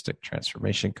holistic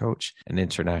transformation coach, an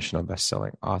international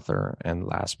best-selling author, and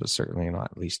last but certainly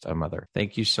not least, a mother.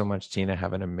 Thank you so much, Tina.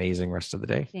 Have an amazing rest of the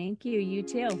day. Thank you. You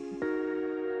too.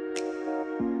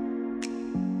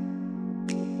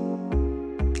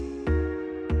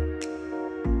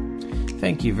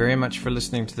 Thank you very much for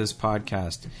listening to this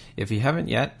podcast. If you haven't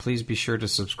yet, please be sure to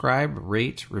subscribe,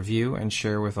 rate, review, and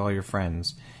share with all your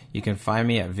friends. You can find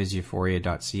me at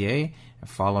viseuphoria.ca and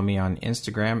follow me on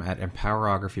Instagram at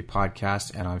Empowerography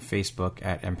Podcast and on Facebook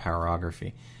at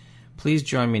Empowerography. Please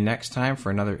join me next time for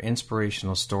another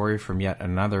inspirational story from yet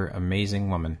another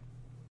amazing woman.